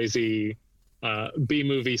one crazy B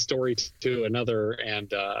movie story to another,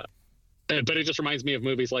 and but it just reminds me of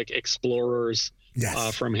movies like Explorers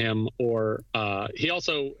from him, or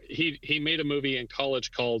he made a movie in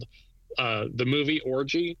college called The Movie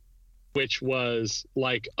Orgy, which was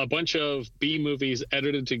like a bunch of B movies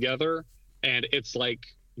edited together, and it's like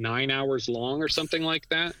 9 hours long or something like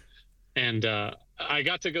that. And I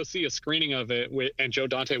got to go see a screening of it, and Joe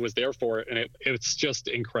Dante was there for it, and it's just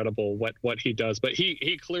incredible what he does. But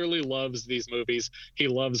he clearly loves these movies. He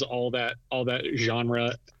loves all that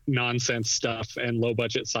genre nonsense stuff and low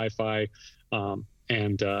budget sci-fi,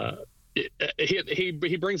 and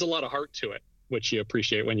he brings a lot of heart to it, which you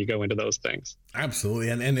appreciate when you go into those things. Absolutely.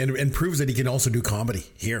 And proves that he can also do comedy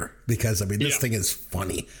here, because I mean, this thing is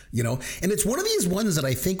funny, you know, and it's one of these ones that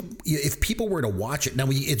I think if people were to watch it now,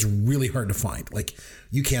 it's really hard to find. Like,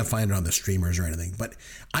 you can't find it on the streamers or anything, but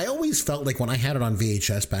I always felt like when I had it on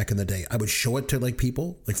VHS back in the day, I would show it to like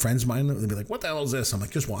people, like friends of mine, they'd be like, what the hell is this? I'm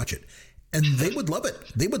like, just watch it. And they would love it.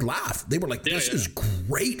 They would laugh. They were like, this is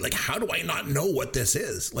great. Like, how do I not know what this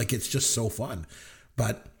is? Like, it's just so fun.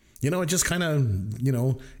 But you know, it just kind of, you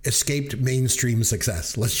know, escaped mainstream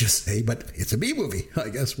success, let's just say. But it's a B movie, I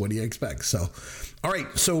guess. What do you expect? So, all right.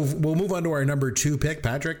 So we'll move on to our number 2 pick.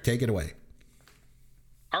 Patrick, take it away.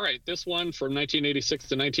 All right. This one from 1986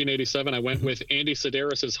 to 1987, I went with Andy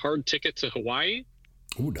Sedaris' Hard Ticket to Hawaii.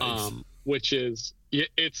 Ooh, nice. Which is,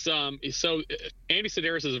 it's so Andy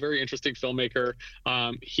Sedaris is a very interesting filmmaker.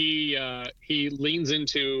 He leans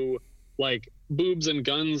into like boobs and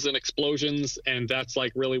guns and explosions, and that's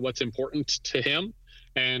like really what's important to him,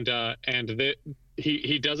 and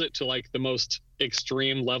he does it to like the most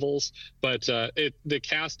extreme levels. But the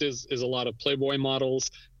cast is a lot of Playboy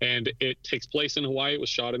models, and it takes place in Hawaii. It was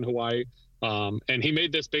shot in Hawaii, and he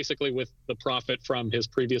made this basically with the profit from his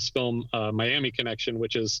previous film Miami Connection,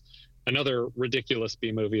 which is another ridiculous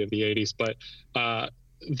B movie of the 80s. But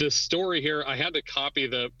the story here, I had to copy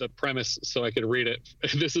the premise so I could read it.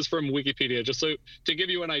 This is from Wikipedia, just so to give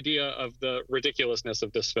you an idea of the ridiculousness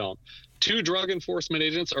of this film. 2 drug enforcement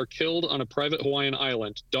agents are killed on a private Hawaiian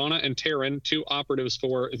island. Donna and Taryn, 2 operatives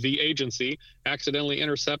for the agency, accidentally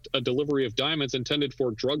intercept a delivery of diamonds intended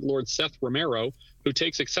for drug lord Seth Romero, who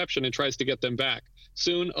takes exception and tries to get them back.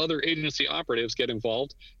 Soon, other agency operatives get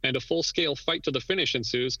involved, and a full-scale fight to the finish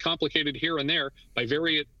ensues, complicated here and there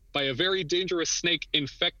by a very dangerous snake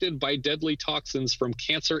infected by deadly toxins from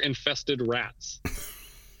cancer-infested rats.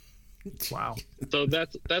 Wow. So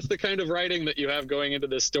that's the kind of writing that you have going into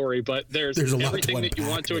this story, but there's everything that you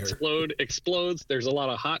want to explode explodes. There's a lot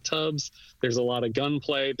of hot tubs. There's a lot of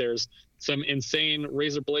gunplay. There's some insane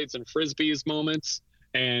razor blades and frisbees moments,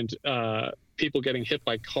 and people getting hit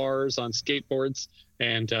by cars on skateboards.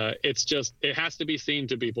 And it has to be seen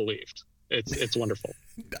to be believed. It's wonderful.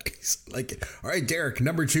 Nice. Like it. All right, Derek,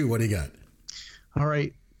 number 2, what do you got? All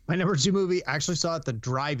right. My number 2 movie, I actually saw it at the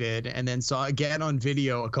drive-in and then saw it again on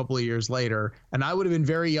video a couple of years later. And I would have been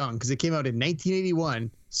very young because it came out in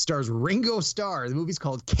 1981. Stars Ringo Starr. The movie's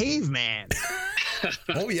called Caveman.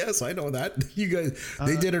 Oh, yes, I know that. You guys,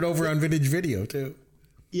 they did it over on Vintage Video, too.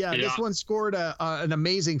 Yeah, this one scored an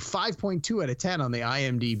amazing 5.2 out of 10 on the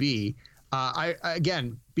IMDb.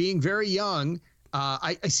 Again, being very young,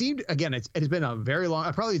 I seemed, again, it's been a very long,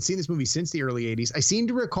 I probably had seen this movie since the early 80s. I seem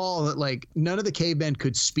to recall that like none of the cavemen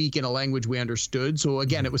could speak in a language we understood. So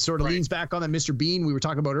again, it was sort of leans back on that Mr. Bean we were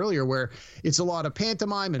talking about earlier, where it's a lot of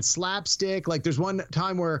pantomime and slapstick. Like there's one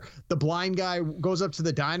time where the blind guy goes up to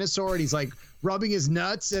the dinosaur and he's like rubbing his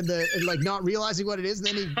nuts and like not realizing what it is. And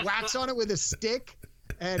then he whacks on it with a stick.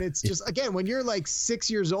 And it's just, again, when you're like 6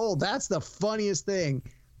 years old, that's the funniest thing.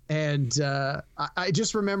 And I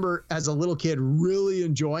just remember as a little kid really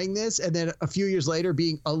enjoying this. And then a few years later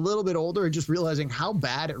being a little bit older and just realizing how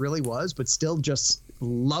bad it really was, but still just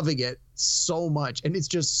loving it so much. And it's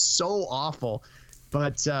just so awful.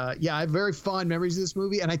 But yeah, I have very fond memories of this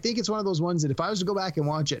movie. And I think it's one of those ones that if I was to go back and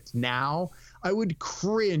watch it now, I would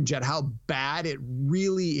cringe at how bad it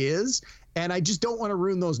really is. And I just don't want to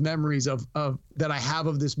ruin those memories of that I have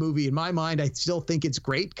of this movie. In my mind, I still think it's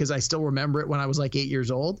great because I still remember it when I was like 8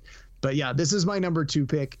 years old. But yeah, this is my number 2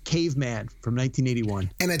 pick, Caveman from 1981.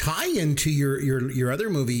 And a tie into your other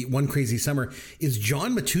movie, One Crazy Summer, is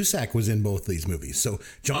John Matuszak was in both these movies. So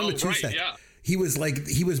John Matuszak, right, yeah. He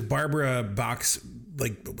was Barbara Bach's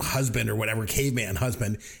like husband or whatever, caveman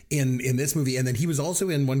husband in this movie. And then he was also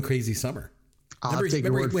in One Crazy Summer. I'll take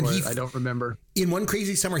your word for it. I don't remember. In One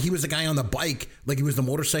Crazy Summer, he was the guy on the bike, like he was the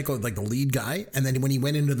motorcycle, like the lead guy. And then when he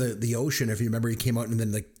went into the ocean, if you remember, he came out and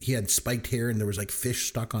then like he had spiked hair and there was like fish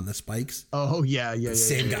stuck on the spikes. Oh yeah.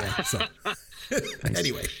 Same guy. Yeah. So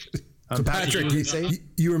anyway, so Patrick,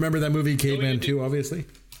 you remember that movie Caveman too, obviously?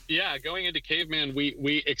 Yeah, going into Caveman,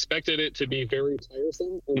 we expected it to be very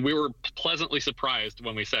tiresome, and we were pleasantly surprised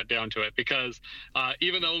when we sat down to it, because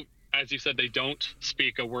even though, as you said, they don't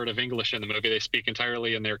speak a word of English in the movie, they speak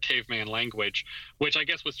entirely in their caveman language, which I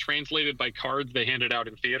guess was translated by cards they handed out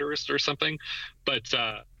in theaters or something. But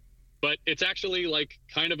it's actually like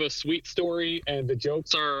kind of a sweet story, and the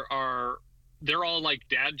jokes they're all like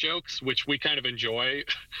dad jokes, which we kind of enjoy.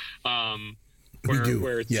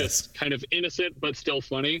 Where it's just kind of innocent but still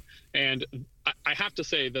funny. And I have to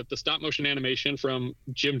say that the stop motion animation from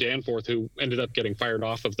Jim Danforth, who ended up getting fired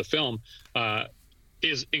off of the film,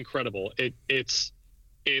 is incredible. It's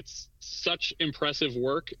such impressive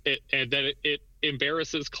work, and that it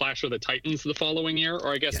embarrasses Clash of the Titans the following year,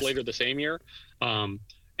 or I guess later the same year.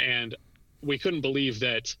 And we couldn't believe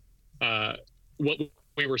that what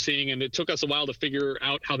we were seeing, and it took us a while to figure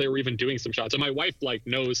out how they were even doing some shots. And my wife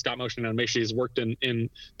knows stop motion animation. She's worked in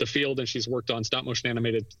the field, and she's worked on stop motion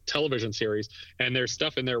animated television series, and there's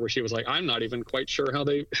stuff in there where she was like, I'm not even quite sure how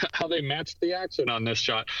they matched the action on this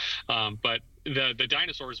shot. But the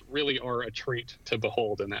dinosaurs really are a treat to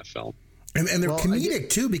behold in that film. And they're comedic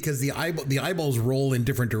too, because the eyeballs roll in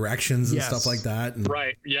different directions and stuff like that. And...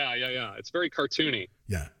 Right. Yeah. It's very cartoony.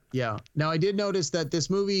 Yeah. Yeah. Now, I did notice that this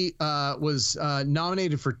movie was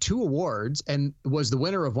nominated for 2 awards and was the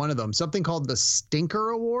winner of one of them, something called the Stinker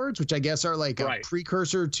Awards, which I guess are like a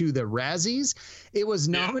precursor to the Razzies. It was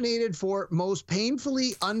nominated for Most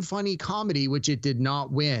Painfully Unfunny Comedy, which it did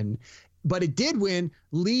not win, but it did win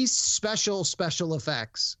Least Special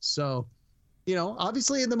Effects. So,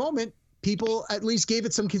 obviously in the moment, people at least gave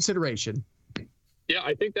it some consideration. Yeah,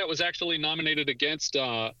 I think that was actually nominated against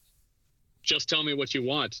Just Tell Me What You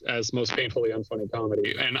Want as Most Painfully Unfunny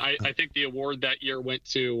Comedy. And I think the award that year went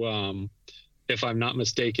to, if I'm not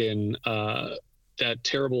mistaken, that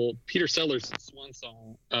terrible Peter Sellers' swan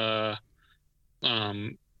song,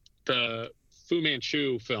 the Fu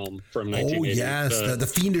Manchu film from 1980. Oh, yes, the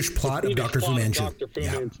fiendish plot of Dr. Fu Manchu. Dr. Fu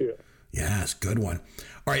Manchu. Yes, good one.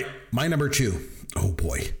 All right, my number 2. Oh,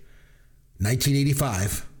 boy.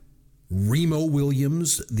 1985, Remo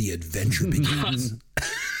Williams, The Adventure Begins.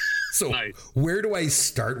 So where do I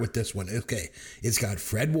start with this one? Okay, it's got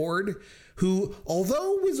Fred Ward, who,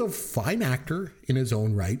 although was a fine actor in his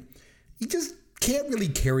own right, he just can't really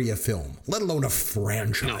carry a film, let alone a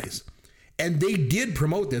franchise. No. And they did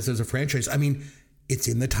promote this as a franchise. I mean, it's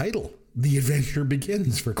in the title. The Adventure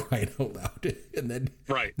Begins, for crying out loud. And then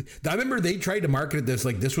I remember they tried to market this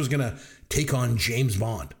like this was going to take on James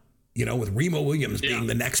Bond, with Remo Williams being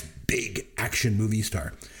the next big action movie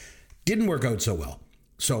star. Didn't work out so well.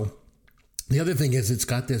 So the other thing is it's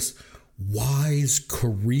got this wise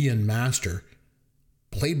Korean master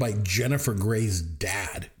played by Jennifer Grey's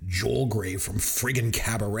dad, Joel Grey from friggin'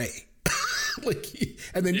 Cabaret.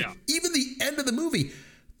 And then even the end of the movie,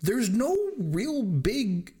 there's no real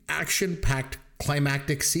big action-packed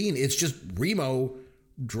climactic scene. It's just Remo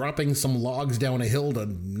dropping some logs down a hill to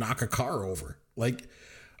knock a car over.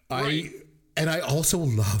 And I also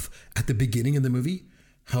love at the beginning of the movie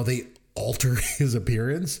how they alter his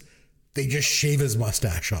appearance. They just shave his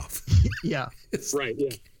mustache off. Yeah. It's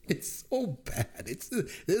so bad.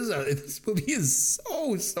 This movie is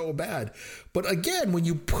so bad. But again, when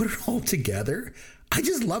you put it all together, I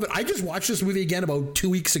just love it. I just watched this movie again about 2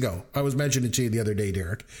 weeks ago. I was mentioning it to you the other day,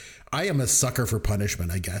 Derek. I am a sucker for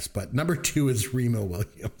punishment, I guess. But number 2 is Remo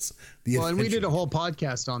Williams. And we did a whole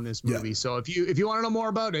podcast on this movie. Yeah. So if you want to know more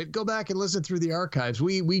about it, go back and listen through the archives.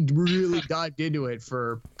 We really dived into it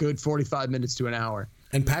for a good 45 minutes to an hour.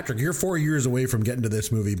 And Patrick, you're 4 years away from getting to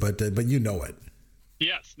this movie, but you know it.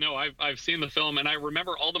 Yes, no, I've seen the film, and I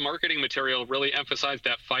remember all the marketing material really emphasized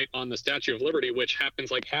that fight on the Statue of Liberty, which happens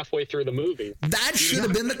like halfway through the movie. That should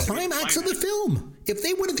have been the climax of the film. If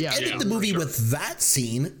they would have ended the movie with that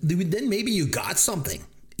scene, then maybe you got something.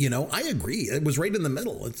 I agree. It was right in the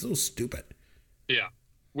middle. It's so stupid. Yeah,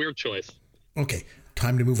 weird choice. Okay,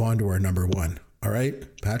 time to move on to our number 1. All right,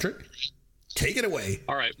 Patrick, take it away.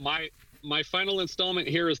 All right, my final installment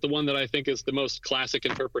here is the one that I think is the most classic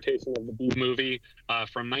interpretation of the B movie.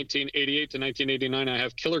 From 1988 to 1989, I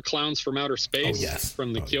have Killer Clowns from Outer Space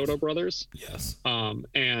from the Kyoto Brothers. Yes.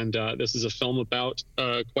 And this is a film about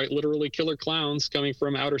quite literally killer clowns coming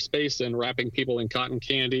from outer space and wrapping people in cotton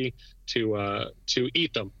candy to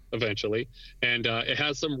eat them eventually. And it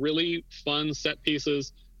has some really fun set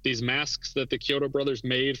pieces. These masks that the Kyoto Brothers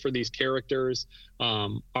made for these characters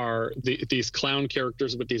are these clown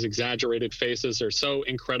characters with these exaggerated faces are so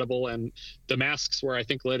incredible. And the masks were, I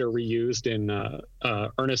think, later reused in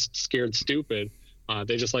Ernest Scared Stupid.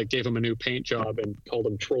 They just gave them a new paint job and called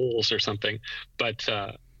them trolls or something. But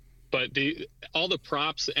but all the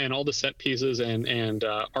props and all the set pieces and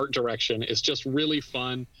art direction is just really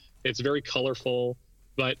fun. It's very colorful,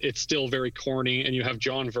 but it's still very corny. And you have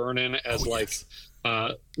John Vernon as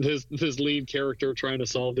his lead character trying to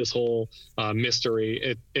solve this whole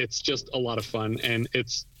mystery. It's just a lot of fun, and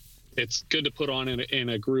it's good to put on in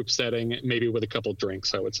a group setting, maybe with a couple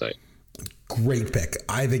drinks, I would say. Great pick.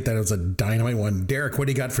 I think that was a dynamite one. Derek, what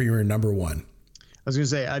do you got for your number one? I was going to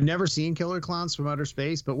say, I've never seen Killer Clowns from Outer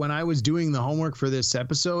Space, but when I was doing the homework for this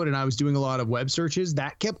episode and I was doing a lot of web searches,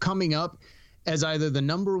 that kept coming up as either the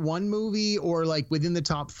number one movie or like within the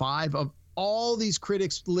top 5 of all these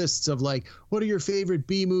critics lists of like, what are your favorite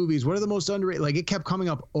B movies? What are the most underrated? Like, it kept coming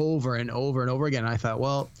up over and over and over again. And I thought,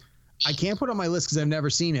 well, I can't put it on my list because I've never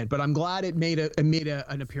seen it, but I'm glad it made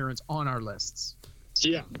an appearance on our lists.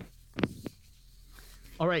 Yeah.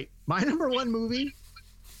 All right. My number one movie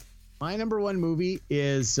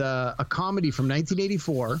is a comedy from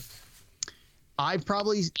 1984. I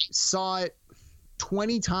probably saw it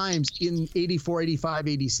 20 times in 84, 85,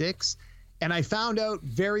 86. And I found out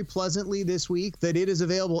very pleasantly this week that it is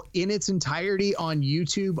available in its entirety on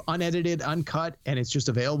YouTube, unedited, uncut, and it's just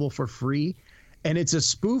available for free. And it's a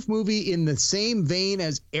spoof movie in the same vein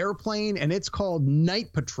as Airplane, and it's called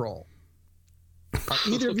Night Patrol. Are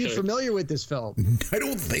either of you familiar with this film? I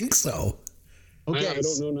don't think so. Okay. I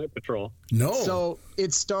don't know Night Patrol. No. So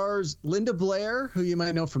it stars Linda Blair, who you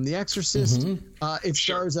might know from The Exorcist. It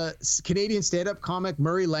stars a Canadian stand-up comic,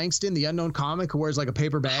 Murray Langston, the unknown comic who wears like a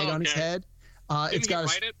paper bag on his head. Didn't he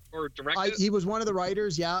write it or direct it? He was one of the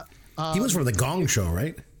writers, yeah. He was for The Gong Show,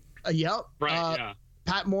 right? Yep. Right, yeah.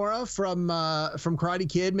 Pat Morra from Karate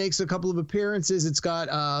Kid makes a couple of appearances. It's got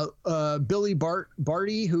Billy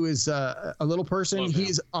Barty, who is a little person.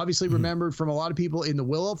 He's obviously remembered from a lot of people in the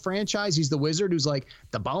Willow franchise. He's the wizard who's like,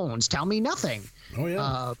 the bones tell me nothing. Oh,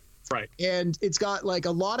 yeah. Right. And it's got like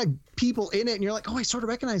a lot of people in it, and you're like, oh, I sort of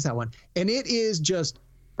recognize that one. And it is just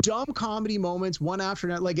dumb comedy moments one after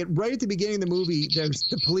another. Like right at the beginning of the movie,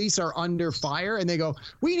 the police are under fire, and they go,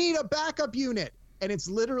 we need a backup unit. And it's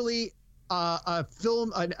literally a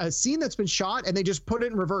scene that's been shot, and they just put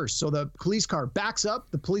it in reverse. So the police car backs up,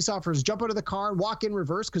 the police officers jump out of the car and walk in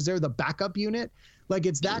reverse because they're the backup unit. Like,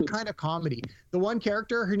 it's that kind of comedy. The one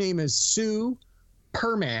character, her name is Sue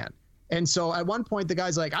Perman. And so at one point the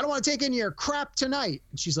guy's like, I don't want to take any of your crap tonight.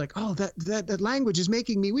 And she's like, oh, that language is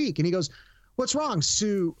making me weak. And he goes, what's wrong,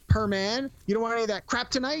 Sue Perman? You don't want any of that crap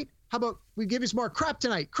tonight? How about we give you some more crap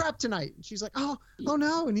tonight? And she's like, oh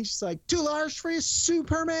no. And he's just like, too large for you,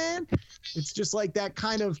 Superman. It's just like that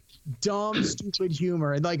kind of dumb, stupid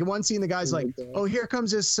humor. And like in one scene, the guy's like, oh, here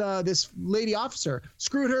comes this lady officer,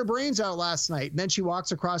 screwed her brains out last night. And then she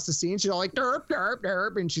walks across the scene. She's all like, derp, derp,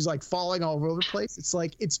 derp. And she's like falling all over the place. It's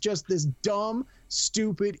like, it's just this dumb,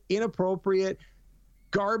 stupid, inappropriate,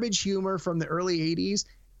 garbage humor from the early 80s.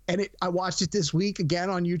 And I watched it this week again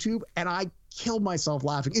on YouTube, and I killed myself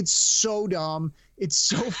laughing. It's so dumb. It's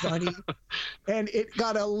so funny. And it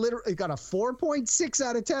got a 4.6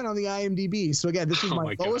 out of 10 on the IMDb. So again, this is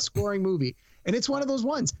my lowest scoring movie. And it's one of those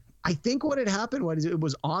ones. I think what had happened was it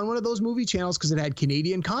was on one of those movie channels because it had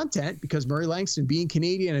Canadian content, because Murray Langston being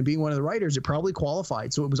Canadian and being one of the writers, it probably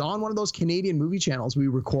qualified. So it was on one of those Canadian movie channels. We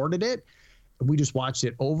recorded it. We just watched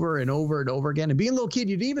it over and over and over again. And being a little kid,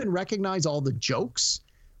 you didn't even recognize all the jokes.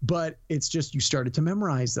 But it's just, you started to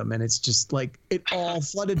memorize them, and it's just like, it all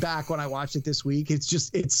flooded back when I watched it this week.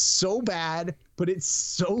 It's so bad, but it's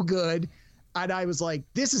so good. And I was like,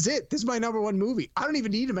 this is it. This is my number one movie. I don't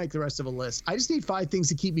even need to make the rest of a list. I just need 5 things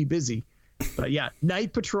to keep me busy. But yeah,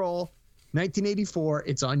 Night Patrol, 1984.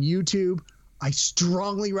 It's on YouTube. I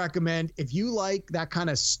strongly recommend, if you like that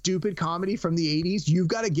kind of stupid comedy from the 80s,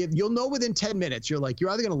 you'll know within 10 minutes. You're like,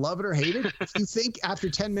 you're either going to love it or hate it. If you think after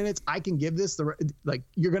 10 minutes, I can give this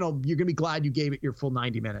you're going to be glad you gave it your full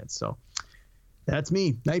 90 minutes. So that's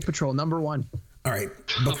me. Night Patrol, number one. All right.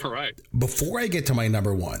 All right. Before I get to my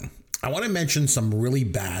number one, I want to mention some really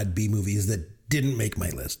bad B movies that didn't make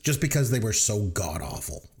my list just because they were so god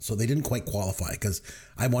awful. So they didn't quite qualify because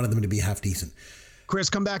I wanted them to be half decent. Chris,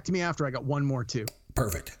 come back to me after. I got one more too.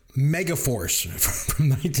 Perfect. Megaforce from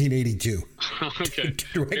 1982. Okay.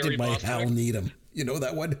 Directed Barry by Bostwick. Hal Needham. You know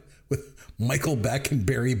that one with Michael Beck and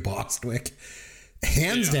Barry Bostwick?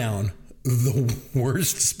 Hands down, the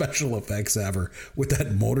worst special effects ever with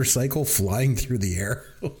that motorcycle flying through the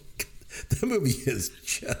air. The movie is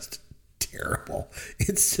just terrible.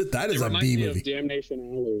 That is a B movie. Of Damnation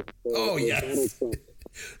Alley. Oh, yes.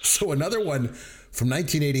 So another one from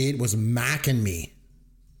 1988 was Mac and Me.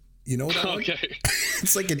 You know that one? Okay.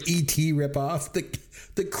 It's like an E.T. ripoff.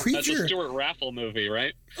 The creature. That's a Stuart Raffle movie,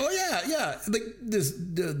 right? Oh yeah. Like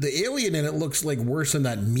the alien in it looks like worse than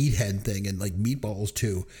that meathead thing and like Meatballs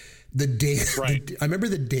too. Right. I remember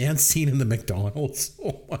the dance scene in the McDonald's.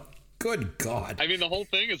 Oh my good God. I mean, the whole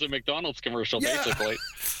thing is a McDonald's commercial, basically.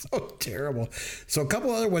 So terrible. So a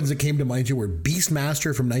couple other ones that came to mind too were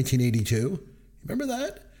Beastmaster from 1982. Remember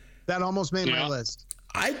that? That almost made my list.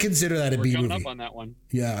 I consider that a We're B coming movie. up on that one.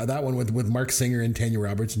 Yeah, that one with Mark Singer and Tanya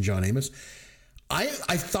Roberts and John Amos. I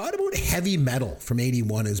thought about Heavy Metal from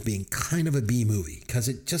 81 as being kind of a B movie because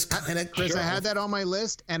it just kind of... Chris, I had that on my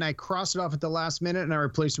list and I crossed it off at the last minute and I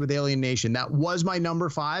replaced it with Alien Nation. That was my number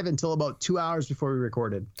 5 until about 2 hours before we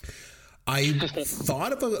recorded. I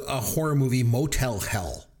thought of a horror movie, Motel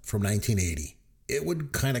Hell from 1980. It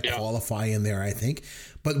would kind of qualify in there, I think.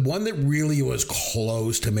 But one that really was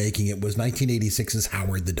close to making it was 1986's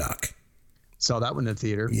Howard the Duck. Saw that one in the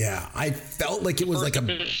theater. Yeah, I felt like it was like a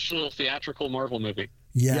official theatrical Marvel movie.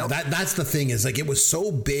 Yeah, that's the thing is like it was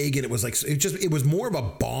so big and it was like it was more of a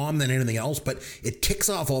bomb than anything else, but it ticks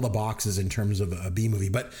off all the boxes in terms of a B movie.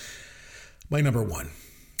 But my number 1.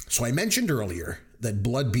 So I mentioned earlier that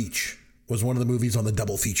Blood Beach was one of the movies on the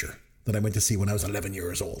double feature that I went to see when I was 11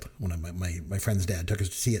 years old, when my friend's dad took us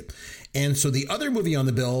to see it. And so the other movie on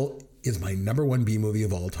the bill is my number 1 B movie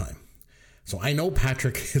of all time. So I know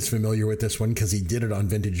Patrick is familiar with this one because he did it on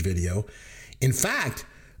Vintage Video. In fact,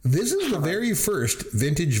 this is the very first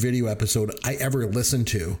Vintage Video episode I ever listened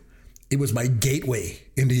to. It was my gateway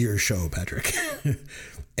into your show, Patrick.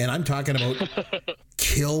 And I'm talking about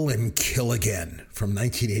Kill and Kill Again from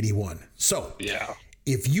 1981. So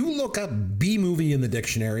if you look up B movie in the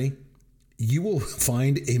dictionary, you will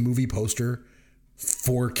find a movie poster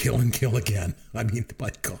for Kill and Kill Again. I mean, my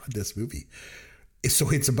God, this movie. So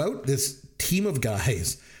it's about this team of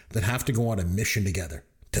guys that have to go on a mission together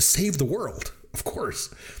to save the world, of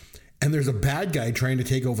course. And there's a bad guy trying to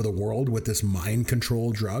take over the world with this mind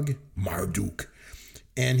control drug, Marduk.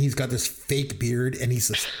 And he's got this fake beard and he's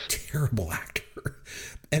this terrible actor.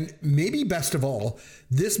 And maybe best of all,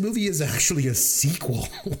 this movie is actually a sequel.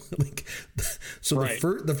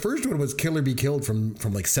 The first one was Kill or Be Killed from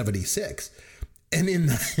like 76. And in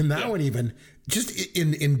that one, even just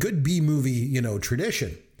in good B movie,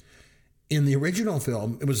 tradition, in the original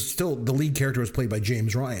film, it was still the lead character was played by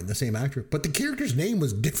James Ryan, the same actor, but the character's name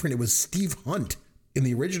was different. It was Steve Hunt in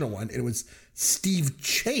the original one. It was Steve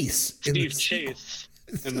Chase. In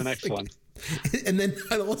the next one. And then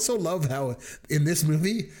I also love how in this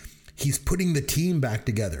movie, he's putting the team back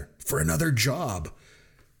together for another job.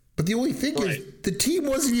 But the only thing is, the team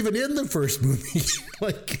wasn't even in the first movie.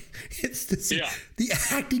 The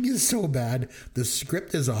acting is so bad. The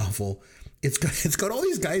script is awful. It's got all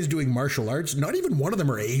these guys doing martial arts. Not even one of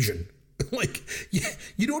them are Asian.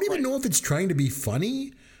 You don't even know if it's trying to be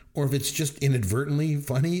funny or if it's just inadvertently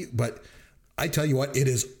funny. But I tell you what, it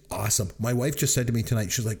is awesome. My wife just said to me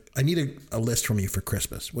tonight, she's like, I need a list from you for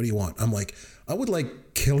Christmas. What do you want? I'm like, I would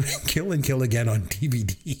like Kill and Kill Again on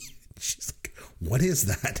DVD. She's like, what is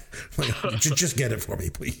that? Like, just get it for me,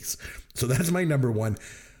 please. So that's my number 1.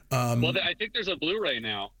 I think there's a Blu-ray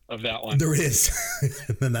now of that one. There is.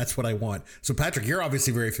 And that's what I want. So Patrick, you're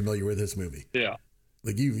obviously very familiar with this movie. Yeah.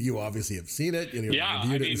 Like you obviously have seen it and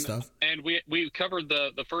reviewed it and stuff. And we covered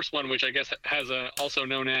the first one, which I guess has also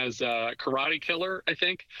known as Karate Killer, I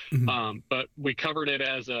think. Mm-hmm. But we covered it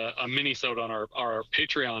as a mini-sode on our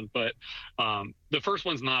Patreon. But the first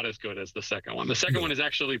one's not as good as the second one. The second one is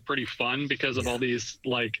actually pretty fun because of all these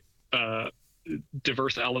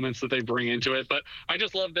diverse elements that they bring into it. But I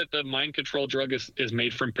just love that the mind control drug is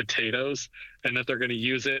made from potatoes and that they're going to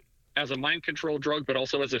use it as a mind control drug, but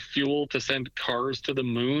also as a fuel to send cars to the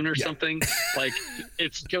moon or something. Like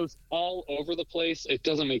it goes all over the place. It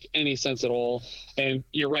doesn't make any sense at all. And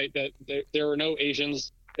you're right that there are no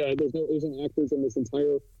Asians. There's no Asian actors in this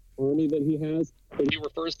entire army that he has. But he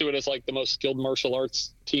refers to it as like the most skilled martial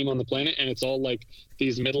arts team on the planet. And it's all like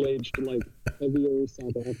these middle-aged, like heavier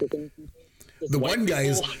South African people. The one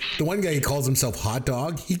guy who calls himself Hot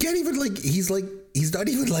Dog. He can't even he's not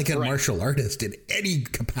even like a martial artist in any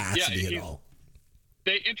capacity at all.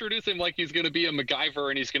 They introduce him like he's going to be a MacGyver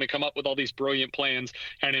and he's going to come up with all these brilliant plans.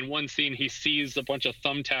 And in one scene, he sees a bunch of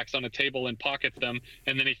thumbtacks on a table and pockets them,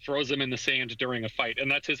 and then he throws them in the sand during a fight. And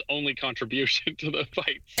that's his only contribution to the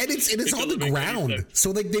fight. And it's on the ground, so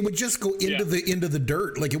like they would just go into the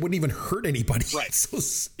dirt, like it wouldn't even hurt anybody. Right. So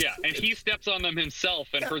and he steps on them himself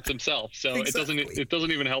and hurts himself. So it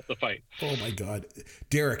doesn't even help the fight. Oh my God,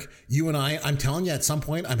 Derek, you and I'm telling you, at some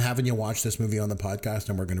point, I'm having you watch this movie on the podcast,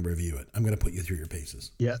 and we're going to review it. I'm going to put you through your paces.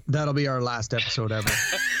 Yeah, that'll be our last episode ever.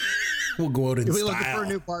 We'll go out in We're style. looking for a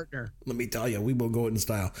new partner. Let me tell you, we will go out in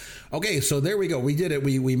style. Okay, so there we go. We did it.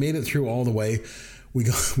 We made it through all the way. We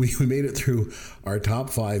made it through our top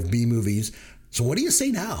 5 B movies. So what do you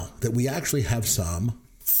say now that we actually have some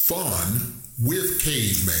fun with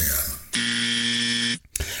Caveman?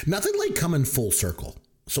 Nothing like coming full circle.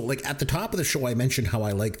 So like at the top of the show, I mentioned how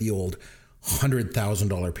I like the old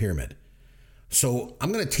 $100,000 pyramid. So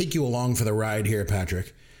I'm going to take you along for the ride here,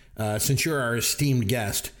 Patrick. Since you're our esteemed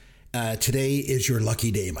guest, today is your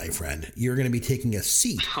lucky day, my friend. You're going to be taking a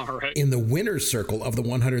seat in the winner's circle of the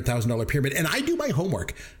 $100,000 pyramid. And I do my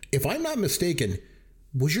homework. If I'm not mistaken,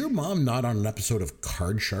 was your mom not on an episode of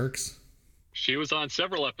Card Sharks? She was on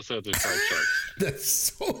several episodes of Card Sharks. That's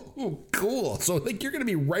so cool. So like you're going to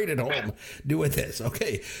be right at home doing this.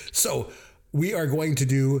 Okay. So we are going to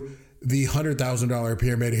do the $100,000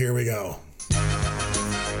 pyramid. Here we go.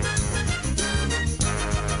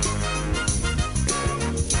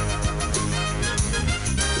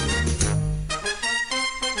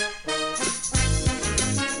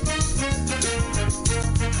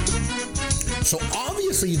 So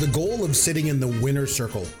obviously the goal of sitting in the winner's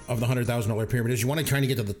circle of the $100,000 pyramid is you want to try to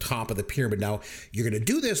get to the top of the pyramid. Now, you're going to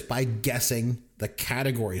do this by guessing the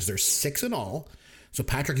categories. There's 6 in all. So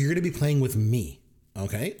Patrick, you're going to be playing with me.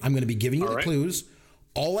 Okay. I'm going to be giving you the clues.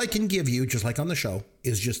 All I can give you, just like on the show,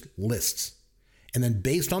 is just lists. And then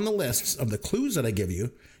based on the lists of the clues that I give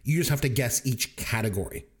you, you just have to guess each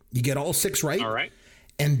category. You get all 6 right. All right.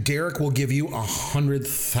 And Derek will give you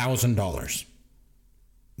 $100,000.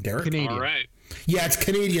 Derek? Canadian. All right. Yeah, it's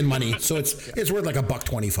Canadian money, so it's worth like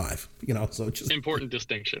 $1.25. You know, so it's just important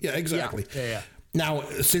distinction. Yeah, exactly. Yeah. Now,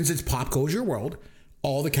 since it's Pop Goes Your World,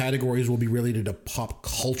 all the categories will be related to pop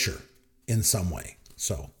culture in some way.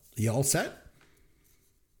 So, you all set?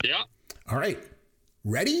 Yeah. All right.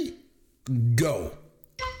 Ready? Go.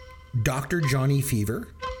 Dr. Johnny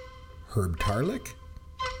Fever, Herb Tarlick,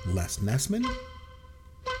 Les Nessman,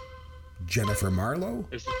 Jennifer Marlowe.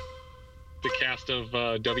 Is the cast of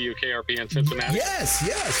WKRP in Cincinnati? Yes,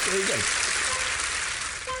 very good.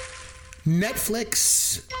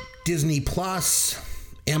 Netflix, Disney Plus,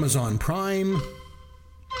 Amazon Prime.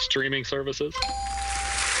 Streaming services?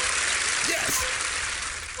 Yes.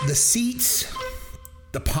 The seats,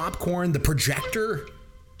 the popcorn, the projector,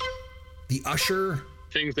 the usher.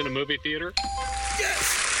 Things in a movie theater?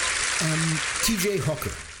 Yes. TJ Hooker,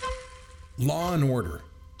 Law and Order,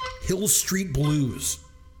 Hill Street Blues.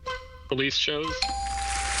 Police shows?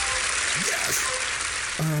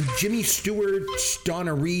 Yes. Jimmy Stewart,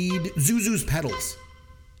 Donna Reed, Zuzu's Pedals,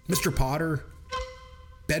 Mr. Potter,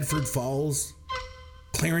 Bedford Falls,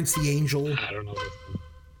 Clarence the Angel. I don't know.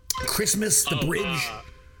 Christmas, The Bridge.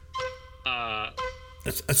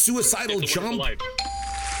 A Suicidal Jump.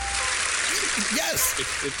 Yes.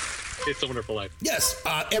 It's a Wonderful Life. Yes.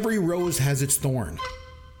 Every Rose Has Its Thorn.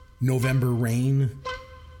 November Rain.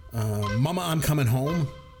 Mama, I'm Coming Home.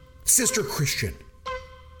 Sister Christian.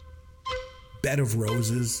 Bed of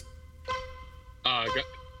Roses.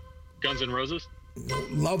 Guns N' Roses.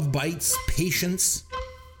 Love Bites. Patience.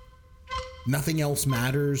 Nothing Else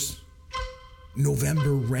Matters.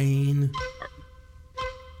 November Rain.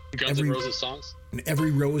 Guns N' Roses songs.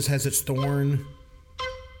 Every Rose Has Its Thorn.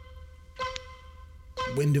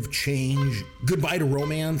 Wind of Change. Goodbye to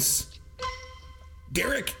Romance.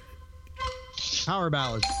 Derek. Power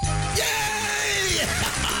Ballads. Yay!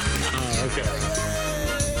 Okay.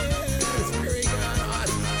 That's very good.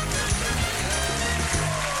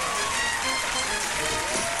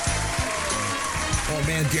 Oh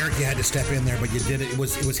man, Derek, you had to step in there, but you did it. It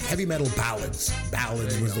was heavy metal ballads.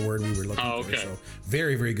 Ballads was the word we were looking for. So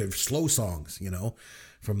very, very good. Slow songs, you know,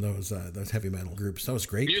 from those heavy metal groups. That was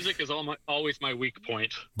great. Music is always my weak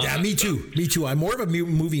point. Yeah, me too. Me too. I'm more of a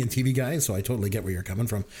movie and TV guy, so I totally get where you're coming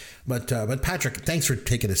from. But Patrick, thanks for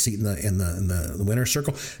taking a seat in the winner's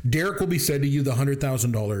circle. Derek will be sending you the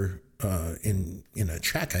 $100,000 in a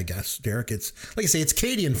check, I guess. Derek, it's like I say, it's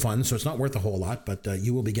Canadian funds, so it's not worth a whole lot, but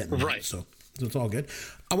you will be getting that, right. So it's all good.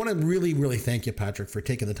 I want to really, really thank you, Patrick, for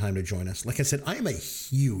taking the time to join us. Like I said, I am a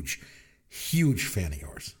huge, huge fan of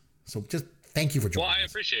yours. So just thank you for joining us. Well, I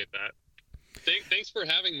appreciate that. Thanks for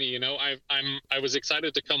having me. You know, I was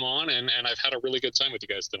excited to come on, and I've had a really good time with you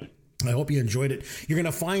guys tonight. I hope you enjoyed it. You're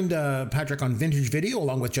going to find Patrick on Vintage Video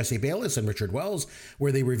along with Jesse Bayless and Richard Wells,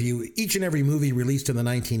 where they review each and every movie released in the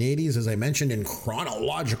 1980s, as I mentioned, in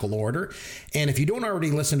chronological order. And if you don't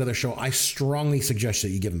already listen to the show, I strongly suggest that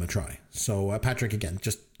you give them a try. So, Patrick, again,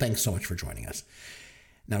 just thanks so much for joining us.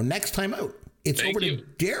 Now, next time out, it's over to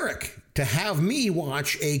Derek to have me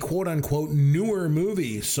watch a quote-unquote newer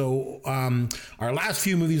movie. So our last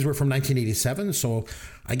few movies were from 1987, so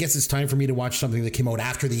I guess it's time for me to watch something that came out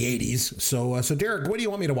after the 80s. So Derek, what do you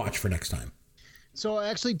want me to watch for next time? So I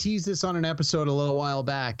actually teased this on an episode a little while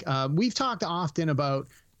back. We've talked often about,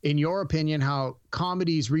 in your opinion, how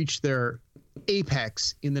comedies reached their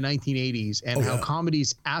apex in the 1980s and how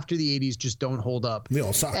comedies after the 80s just don't hold up. They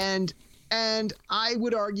all suck. And I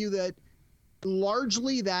would argue that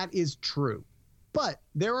largely that is true. But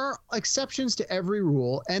there are exceptions to every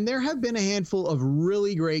rule, and there have been a handful of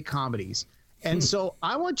really great comedies. And so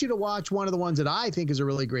I want you to watch one of the ones that I think is a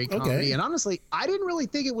really great comedy. Okay. And honestly, I didn't really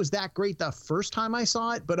think it was that great the first time I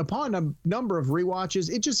saw it, but upon a number of rewatches,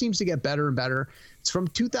 it just seems to get better and better. It's from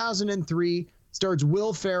 2003, stars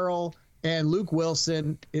Will Ferrell and Luke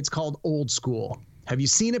Wilson. It's called Old School. Have you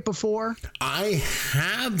seen it before? I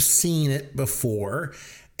have seen it before,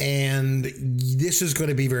 and this is going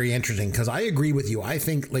to be very interesting because I agree with you. I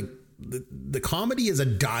think like the comedy is a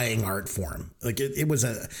dying art form. Like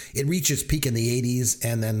it reached its peak in the 80s,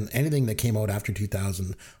 and then anything that came out after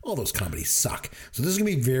 2000, all those comedies suck. So this is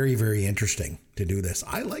going to be very, very interesting to do this.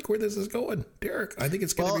 I like where this is going, Derek. I think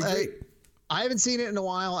it's going to be great. I haven't seen it in a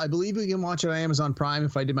while. I believe we can watch it on Amazon Prime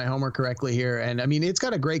if I did my homework correctly here. And I mean, it's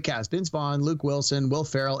got a great cast: Vince Vaughn, Luke Wilson, Will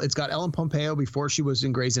Ferrell. It's got Ellen Pompeo before she was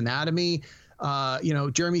in Grey's Anatomy.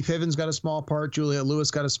 Jeremy Piven's got a small part. Juliette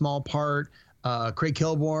Lewis got a small part. Craig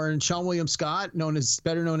Kilborn, Sean William Scott,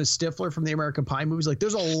 better known as Stifler from the American Pie movies. Like,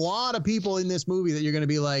 there's a lot of people in this movie that you're going to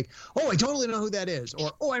be like, oh, I totally know who that is,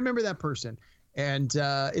 or oh, I remember that person. And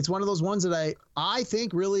it's one of those ones that I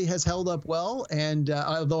think really has held up well. And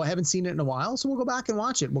although I haven't seen it in a while, so we'll go back and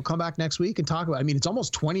watch it. We'll come back next week and talk about it. I mean, it's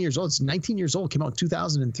almost 20 years old. It's 19 years old. It came out in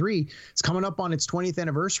 2003. It's coming up on its 20th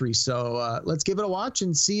anniversary. So let's give it a watch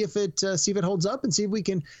and see if it holds up, and see if we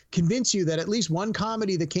can convince you that at least one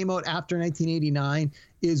comedy that came out after 1989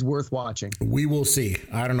 is worth watching. We will see.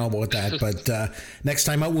 I don't know about that, but next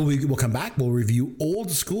time out, we'll come back. We'll review Old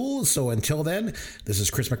School. So until then, this is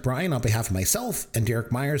Chris McBrien on behalf of myself and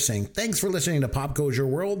Derek Myers saying thanks for listening to Pop Goes Your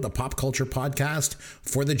World, the pop culture podcast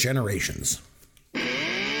for the generations.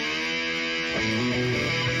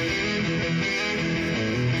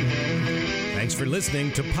 Thanks for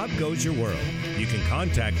listening to Pop Goes Your World. You can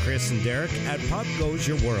contact Chris and Derek at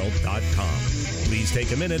popgoesyourworld.com. Please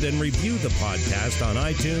take a minute and review the podcast on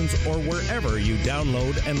iTunes or wherever you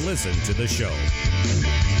download and listen to the show.